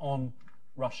placed on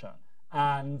Russia,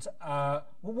 and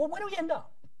where do we end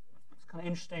up? It's kind of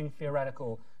interesting,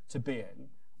 theoretical to be in.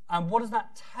 And what does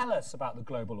that tell us about the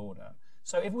global order?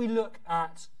 So if we look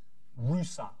at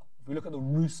Rusal, if we look at the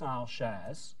Rusal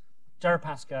shares,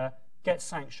 Deripaska gets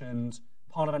sanctioned,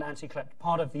 part of the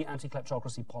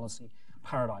anti-kleptocracy policy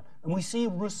paradigm. And we see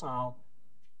Rusal,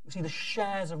 we see the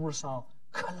shares of Rusal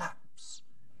collapse.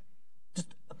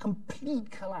 Just a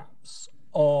complete collapse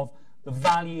of the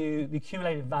value, the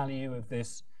accumulated value of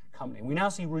this company. We now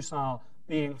see Rusal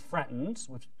being threatened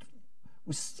with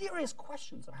serious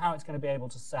questions of how it's going to be able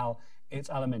to sell its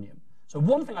aluminium. So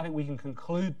one thing I think we can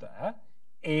conclude there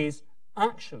is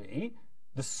actually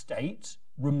the state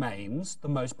remains the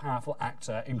most powerful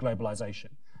actor in globalization.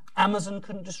 Amazon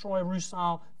couldn't destroy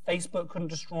Rusal, Facebook couldn't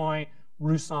destroy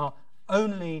Rusal,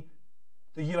 only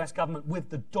the US government with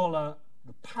the dollar,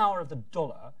 the power of the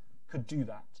dollar, could do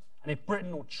that. And if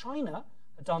Britain or China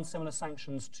had done similar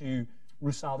sanctions to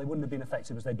Rusal, they wouldn't have been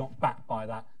effective as they're not backed by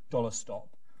that dollar stop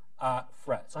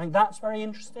threat. So I think that's very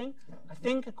interesting. I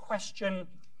think a question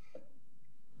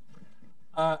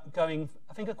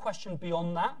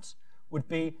beyond that would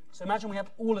be, so imagine we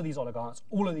have all of these oligarchs,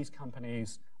 all of these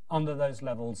companies under those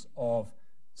levels of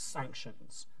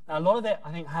sanctions. Now, a lot of it,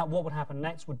 I think, what would happen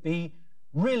next would be,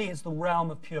 really it's the realm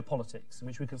of pure politics, in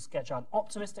which we could sketch out an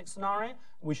optimistic scenario, and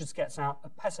we should sketch out a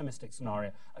pessimistic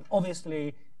scenario. And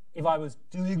obviously, if I was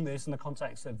doing this in the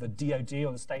context of the DOD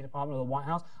or the State Department or the White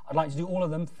House, I'd like to do all of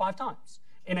them 5 times.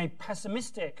 In a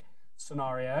pessimistic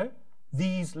scenario,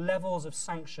 these levels of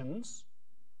sanctions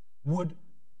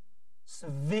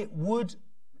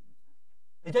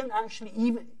they don't actually,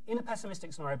 even in a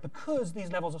pessimistic scenario, because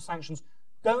these levels of sanctions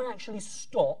don't actually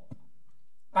stop,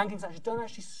 banking sanctions don't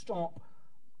actually stop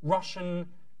Russian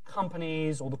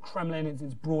companies or the Kremlin,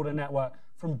 its broader network,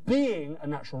 from being a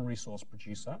natural resource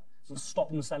producer. It doesn't stop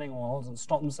them selling oil, it doesn't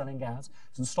stop them selling gas, it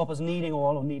doesn't stop us needing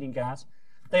oil or needing gas.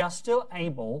 They are still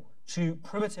able to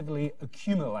primitively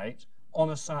accumulate on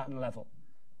a certain level.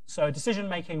 So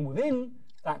decision-making within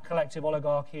that collective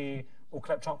oligarchy or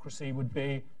kleptocracy would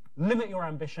be, limit your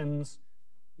ambitions,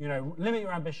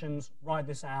 ride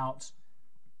this out.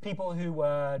 People who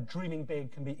were dreaming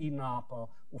big can be eaten up or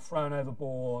thrown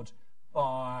overboard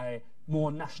by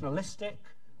more nationalistic,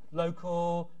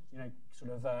 local,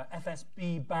 sort of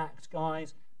FSB-backed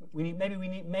guys.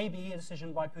 Maybe a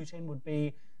decision by Putin would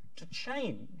be, to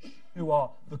change, who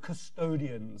are the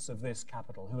custodians of this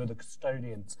capital, who are the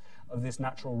custodians of this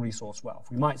natural resource wealth.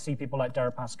 We might see people like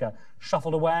Deripaska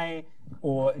shuffled away,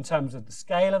 or in terms of the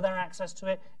scale of their access to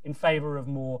it, in favor of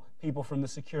more people from the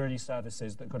security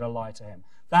services that could ally to him.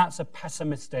 That's a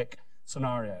pessimistic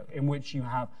scenario in which you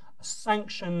have a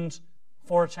sanctioned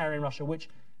authoritarian Russia, which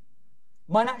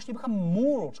might actually become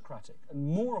more autocratic and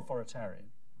more authoritarian.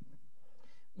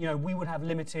 You know, we would have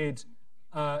limited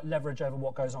leverage over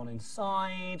what goes on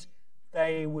inside.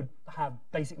 They would have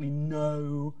basically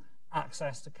no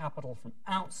access to capital from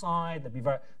outside.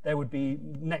 There would be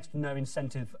next to no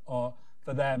incentive for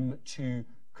them to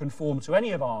conform to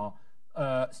any of our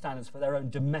standards for their own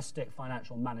domestic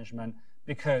financial management,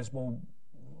 because, well,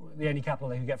 the only capital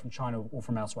they could get from China or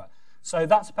from elsewhere. So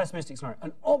that's a pessimistic scenario.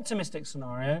 An optimistic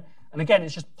scenario, and again,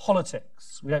 it's just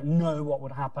politics, we don't know what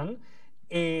would happen,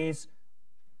 is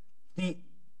the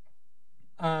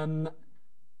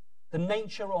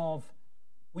nature of,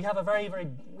 we have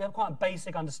quite a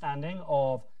basic understanding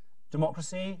of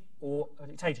democracy or a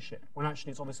dictatorship, when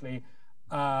actually it's obviously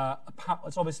a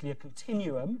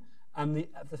continuum, and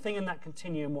the thing in that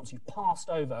continuum, once you've passed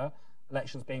over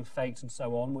elections being faked and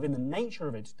so on, within the nature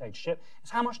of a dictatorship, is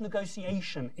how much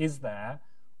negotiation is there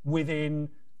within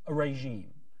a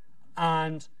regime.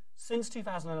 And since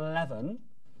 2011,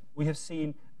 we have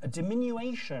seen a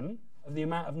diminution of the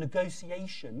amount of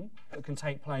negotiation that can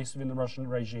take place within the Russian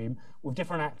regime with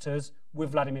different actors,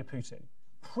 with Vladimir Putin.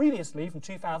 Previously, from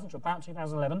 2000 to about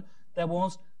 2011, there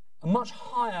was a much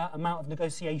higher amount of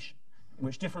negotiation, in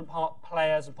which different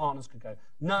players and partners could go,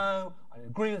 no, I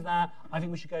agree with that, I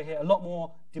think we should go here, a lot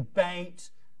more debate.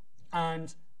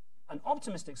 And an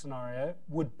optimistic scenario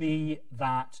would be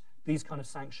that these kind of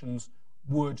sanctions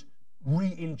would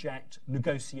re-inject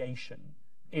negotiation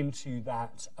into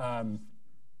that,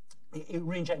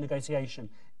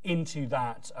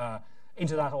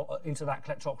 into that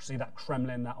kleptocracy, that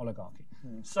Kremlin, that oligarchy.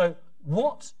 So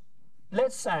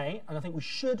let's say, and I think we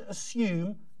should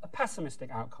assume a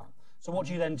pessimistic outcome. So what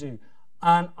do you then do?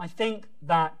 And I think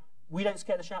that we don't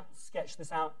sketch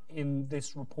this out in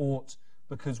this report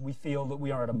because we feel that we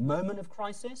are at a moment of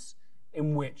crisis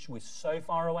in which we're so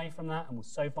far away from that, and we're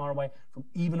so far away from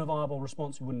even a viable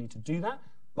response, we wouldn't need to do that.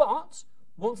 But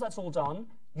once that's all done,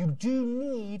 you do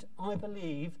need, I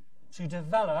believe, to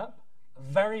develop a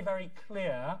very, very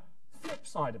clear flip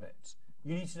side of it.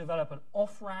 You need to develop an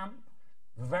off-ramp,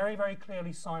 very, very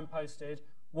clearly signposted,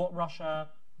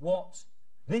 what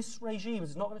this regime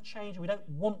is not going to change, and we don't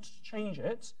want to change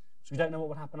it, so we don't know what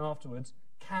would happen afterwards,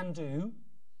 can do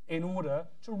in order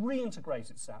to reintegrate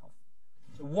itself.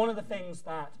 So one of the things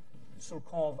that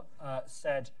Surkov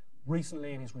said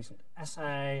recently in his recent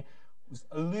essay was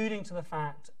alluding to the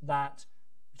fact that,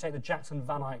 you take the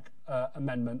Jackson-Van Eyck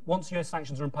amendment, once US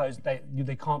sanctions are imposed,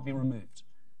 they can't be removed.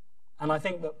 And I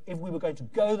think that if we were going to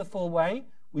go the full way,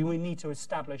 we would need to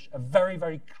establish a very,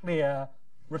 very clear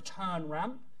return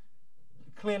ramp,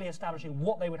 clearly establishing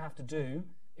what they would have to do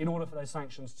in order for those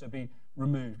sanctions to be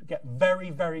removed. Get very,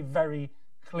 very, very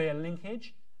clear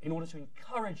linkage in order to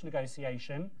encourage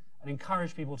negotiation and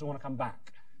encourage people to want to come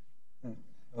back.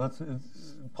 Well,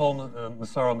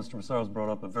 Mr. Massaro's brought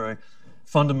up a very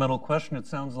fundamental question. It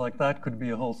sounds like that could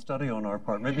be a whole study on our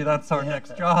part. Maybe that's our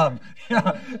next job.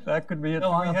 Yeah, that could be it.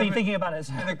 No, I've been thinking about it.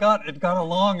 And it got a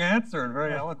long answer, a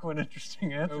very eloquent,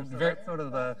 interesting answer. So that's sort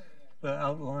of the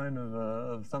outline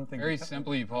of something. Very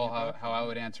simply, Paul, how I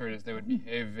would answer it is they would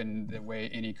behave in the way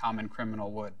any common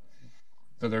criminal would.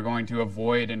 So they're going to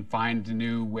avoid and find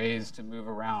new ways to move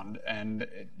around. And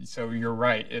so you're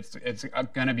right, it's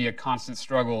going to be a constant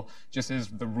struggle, just as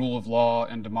the rule of law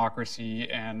and democracy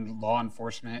and law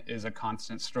enforcement is a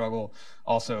constant struggle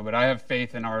also. But I have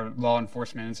faith in our law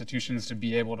enforcement institutions to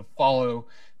be able to follow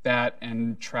that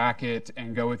and track it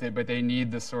and go with it, but they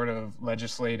need the sort of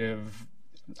legislative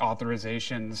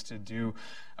authorizations to do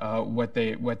what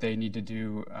they need to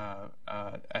do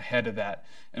ahead of that.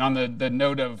 And on the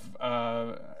note of,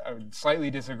 I would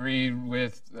slightly disagree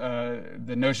with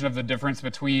the notion of the difference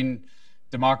between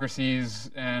democracies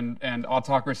and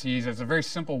autocracies. There's a very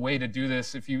simple way to do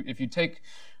this. If you take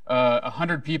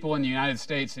 100 people in the United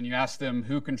States and you ask them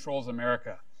who controls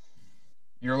America,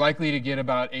 you're likely to get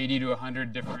about 80 to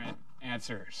 100 different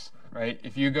answers. Right?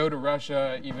 If you go to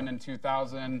Russia, even in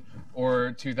 2000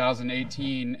 or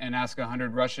 2018, and ask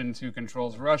 100 Russians who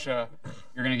controls Russia,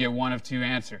 you're going to get one of two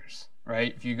answers.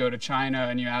 Right? If you go to China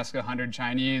and you ask 100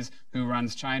 Chinese who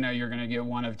runs China, you're going to get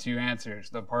one of two answers,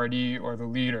 the party or the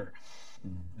leader.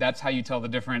 That's how you tell the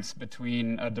difference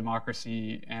between a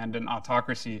democracy and an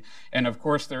autocracy. And of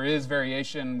course, there is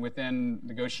variation within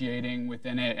negotiating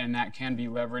within it, and that can be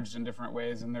leveraged in different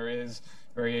ways. And there is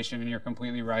variation, and you're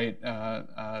completely right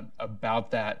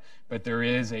about that. But there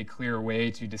is a clear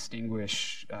way to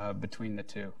distinguish between the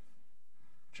two.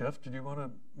 Jeff, did you want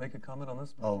to make a comment on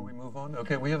this before we move on?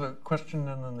 Okay, we have a question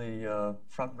in the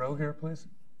front row here, please.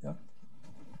 Yeah?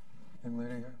 Young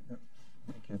lady here. Yeah.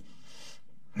 Thank you.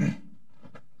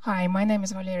 Hi, my name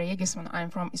is Valeria Egisman. I'm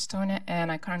from Estonia,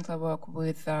 and I currently work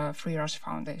with Free Russia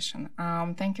Foundation.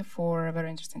 Thank you for a very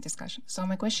interesting discussion. So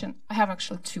I have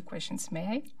actually two questions,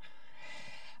 may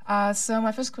I? So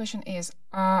my first question is,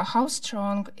 how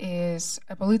strong is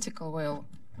a political will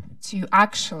to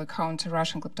actually counter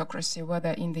Russian kleptocracy,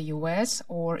 whether in the US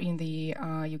or in the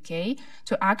UK,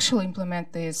 to actually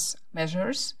implement these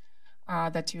measures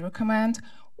that you recommend,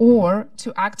 or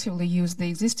to actively use the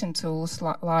existing tools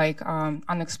like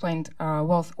unexplained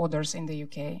wealth orders in the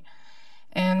UK?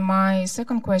 And my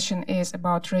second question is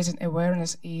about raising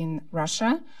awareness in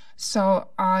Russia. So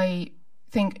I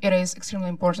think it is extremely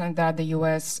important that the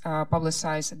US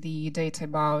publicize the data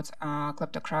about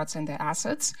kleptocrats and their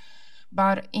assets.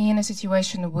 But in a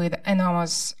situation with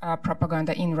enormous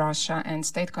propaganda in Russia and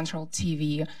state-controlled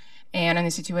TV, and in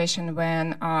a situation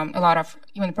when a lot of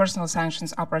even personal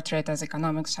sanctions are portrayed as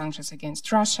economic sanctions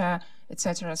against Russia,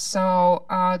 etc. So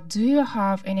do you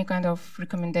have any kind of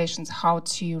recommendations how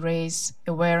to raise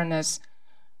awareness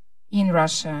in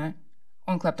Russia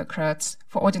on kleptocrats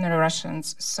for ordinary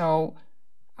Russians, so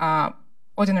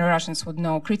ordinary Russians would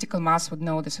know, critical mass would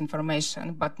know this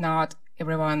information, but not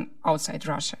everyone outside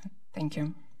Russia? Thank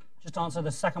you. Just to answer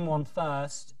the second one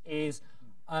first is,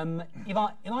 if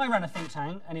I ran a think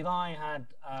tank and if I had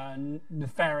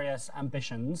nefarious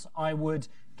ambitions, I would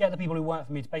get the people who work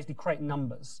for me to basically create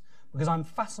numbers, because I'm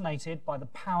fascinated by the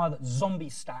power that zombie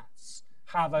stats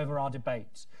have over our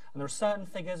debate. And there are certain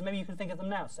figures, maybe you can think of them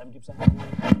now, 70% of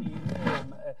EU law,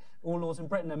 all laws in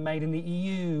Britain are made in the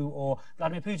EU, or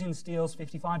Vladimir Putin steals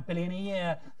 55 billion a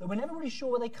year, that we're never really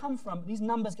sure where they come from, but these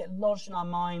numbers get lodged in our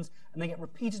minds and they get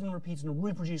repeated and repeated and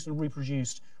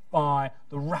reproduced by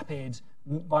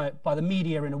the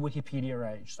media in a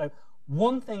Wikipedia age. So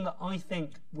one thing that I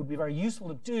think would be very useful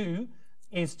to do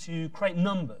is to create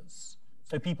numbers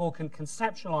so people can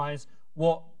conceptualize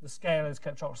what the scale of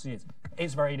kleptocracy is.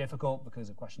 It's very difficult because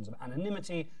of questions of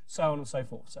anonymity, so on and so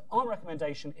forth. So our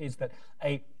recommendation is that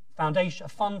a foundation, a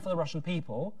fund for the Russian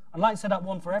people, I'd like to set up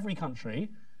one for every country,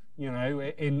 you know,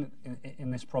 in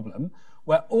this problem,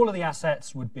 where all of the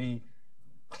assets would be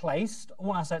placed,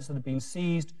 all assets that have been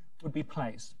seized would be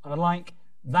placed. And I'd like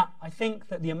that, I think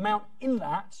that the amount in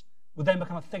that would then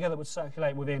become a figure that would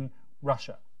circulate within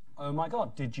Russia. Oh my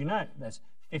God, did you know there's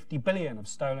 50 billion of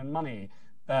stolen money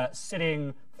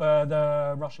sitting for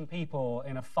the Russian people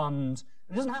in a fund?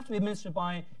 It doesn't have to be administered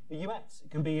by the US.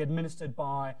 It can be administered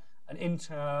by an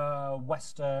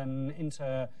inter-Western,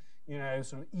 sort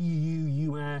of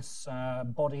EU-US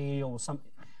body or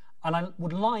something. And I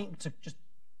would like to just,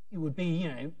 it would be, you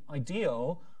know,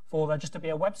 ideal for there just to be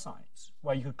a website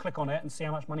where you could click on it and see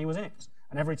how much money was in it.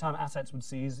 And every time assets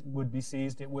would be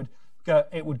seized, it would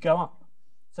go up.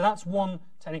 So that's one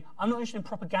technique. I'm not interested in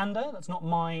propaganda. That's not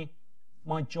my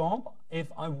job. If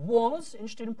I was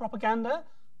interested in propaganda,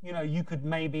 you know, you could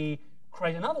maybe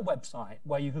create another website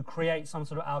where you could create some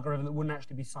sort of algorithm that wouldn't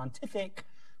actually be scientific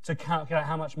to calculate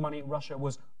how much money Russia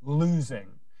was losing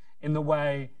in the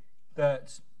way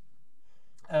that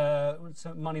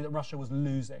money that Russia was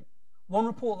losing. One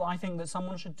report that I think that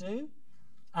someone should do,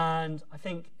 and I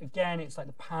think, again, it's like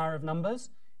the power of numbers,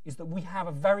 is that we have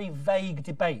a very vague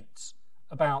debate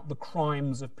about the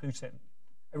crimes of Putin.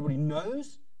 Everybody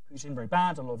knows Putin very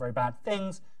bad, a lot of very bad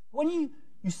things. When you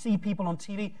see people on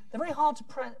TV, they're very hard to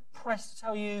press to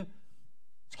tell you,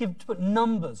 to put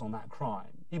numbers on that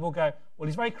crime. People go, well,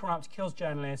 he's very corrupt, kills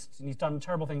journalists, and he's done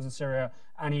terrible things in Syria,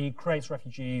 and he creates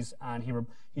refugees, and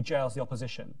he jails the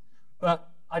opposition. But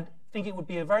I think it would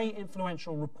be a very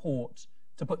influential report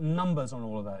to put numbers on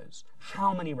all of those.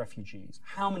 How many refugees?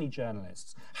 How many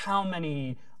journalists? How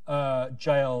many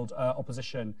jailed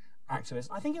opposition activists?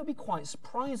 I think it would be quite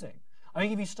surprising. I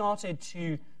think if you started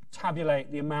to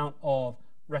tabulate the amount of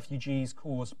refugees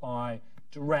caused by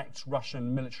direct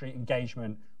Russian military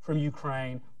engagement from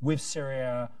Ukraine, with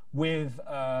Syria, with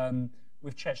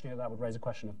Chechnya, that would raise a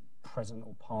question of present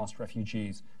or past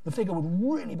refugees. The figure would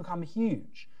really become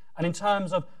huge. And in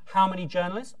terms of how many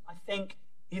journalists, I think,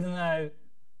 even though,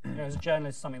 you know, as a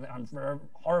journalist, something that I'm very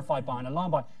horrified by and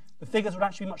alarmed by, the figures would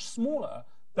actually be much smaller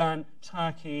than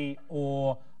Turkey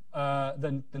or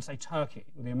than say Turkey,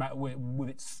 with the amount with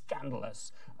its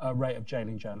scandalous rate of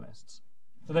jailing journalists.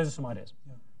 So those are some ideas.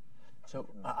 Yeah. So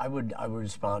I would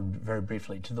respond very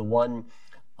briefly to the one.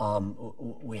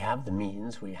 We have the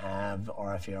means. We have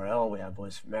RFERL, we have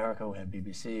Voice of America, we have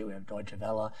BBC, we have Deutsche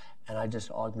Welle, and I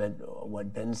just augment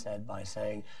what Ben said by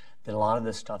saying that a lot of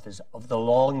this stuff is of the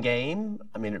long game.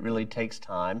 I mean, it really takes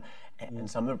time, and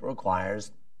some of it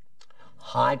requires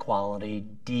high quality,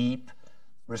 deep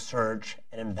research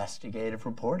and investigative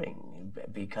reporting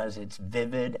because it's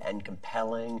vivid and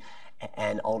compelling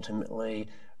and ultimately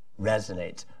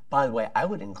resonates. By the way, I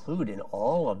would include in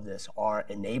all of this our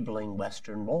enabling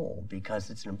Western role because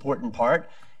it's an important part.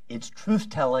 It's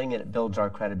truth-telling and it builds our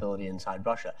credibility inside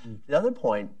Russia. The other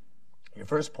point, your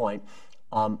first point,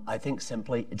 I think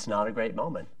simply it's not a great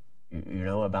moment. You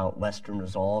know, about Western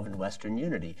resolve and Western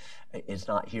unity. It's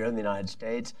not here in the United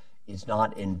States. It's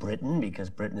not in Britain because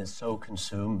Britain is so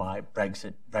consumed by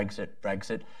Brexit, Brexit,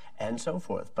 Brexit, and so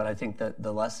forth. But I think that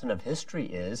the lesson of history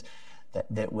is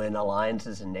that when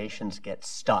alliances and nations get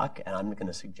stuck, and I'm going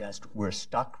to suggest we're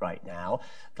stuck right now,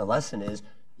 the lesson is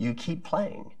you keep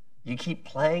playing. You keep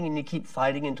playing and you keep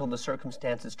fighting until the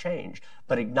circumstances change.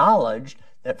 But acknowledge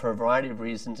that for a variety of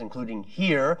reasons, including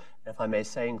here, if I may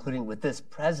say, including with this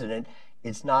president,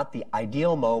 it's not the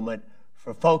ideal moment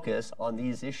for focus on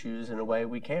these issues in a way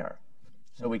we care.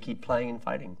 So we keep playing and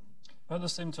fighting. At the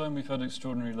same time, we've had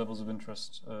extraordinary levels of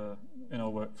interest in our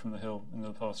work from the Hill in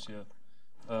the past year.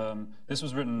 This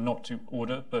was written not to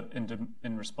order, but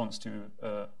in response to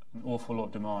an awful lot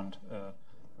of demand.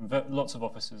 Lots of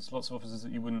offices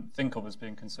that you wouldn't think of as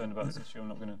being concerned about this issue. I'm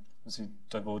not going to obviously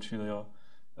divulge who they are,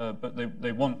 but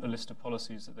they want a list of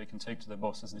policies that they can take to their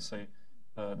bosses and say,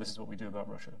 this is what we do about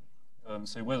Russia.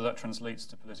 So whether that translates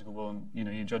to political will, and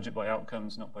you judge it by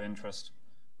outcomes, not by interest.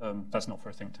 That's not for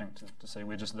a think tank to say.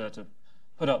 We're just there to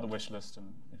put out the wish list,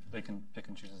 and if they can pick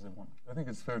and choose as they want. I think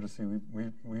it's fair to see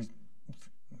we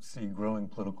see growing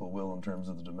political will in terms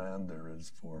of the demand there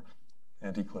is for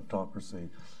anti-kleptocracy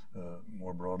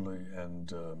more broadly,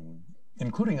 and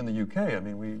including in the UK. I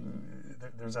mean,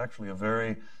 there's actually a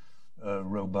very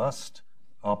robust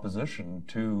opposition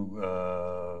to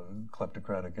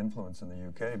kleptocratic influence in the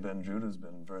UK. Ben Judah's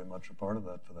been very much a part of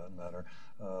that, for that matter.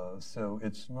 So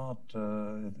it's not,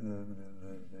 the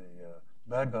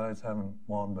bad guys haven't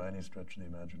won by any stretch of the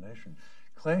imagination.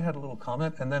 Clay had a little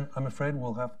comment, and then I'm afraid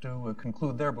we'll have to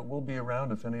conclude there, but we'll be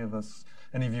around if any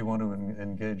of you want to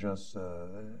engage us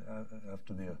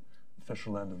after the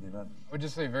official end of the event. I would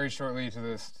just say very shortly to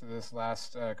this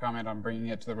last comment on bringing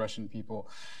it to the Russian people.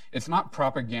 It's not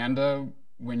propaganda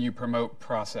when you promote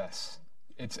process.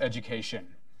 It's education.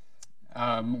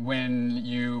 When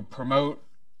you promote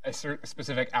a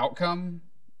specific outcome,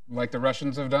 like the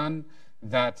Russians have done,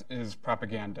 that is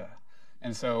propaganda.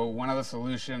 And so one of the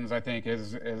solutions, I think,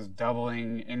 is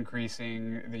doubling,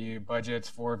 increasing the budgets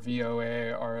for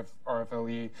VOA,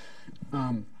 RFLE,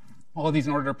 all of these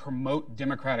in order to promote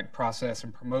democratic process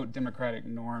and promote democratic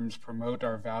norms, promote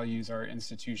our values, our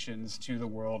institutions to the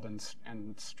world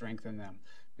and strengthen them.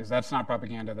 Because that's not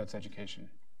propaganda, that's education.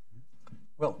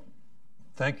 Well,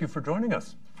 thank you for joining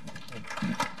us.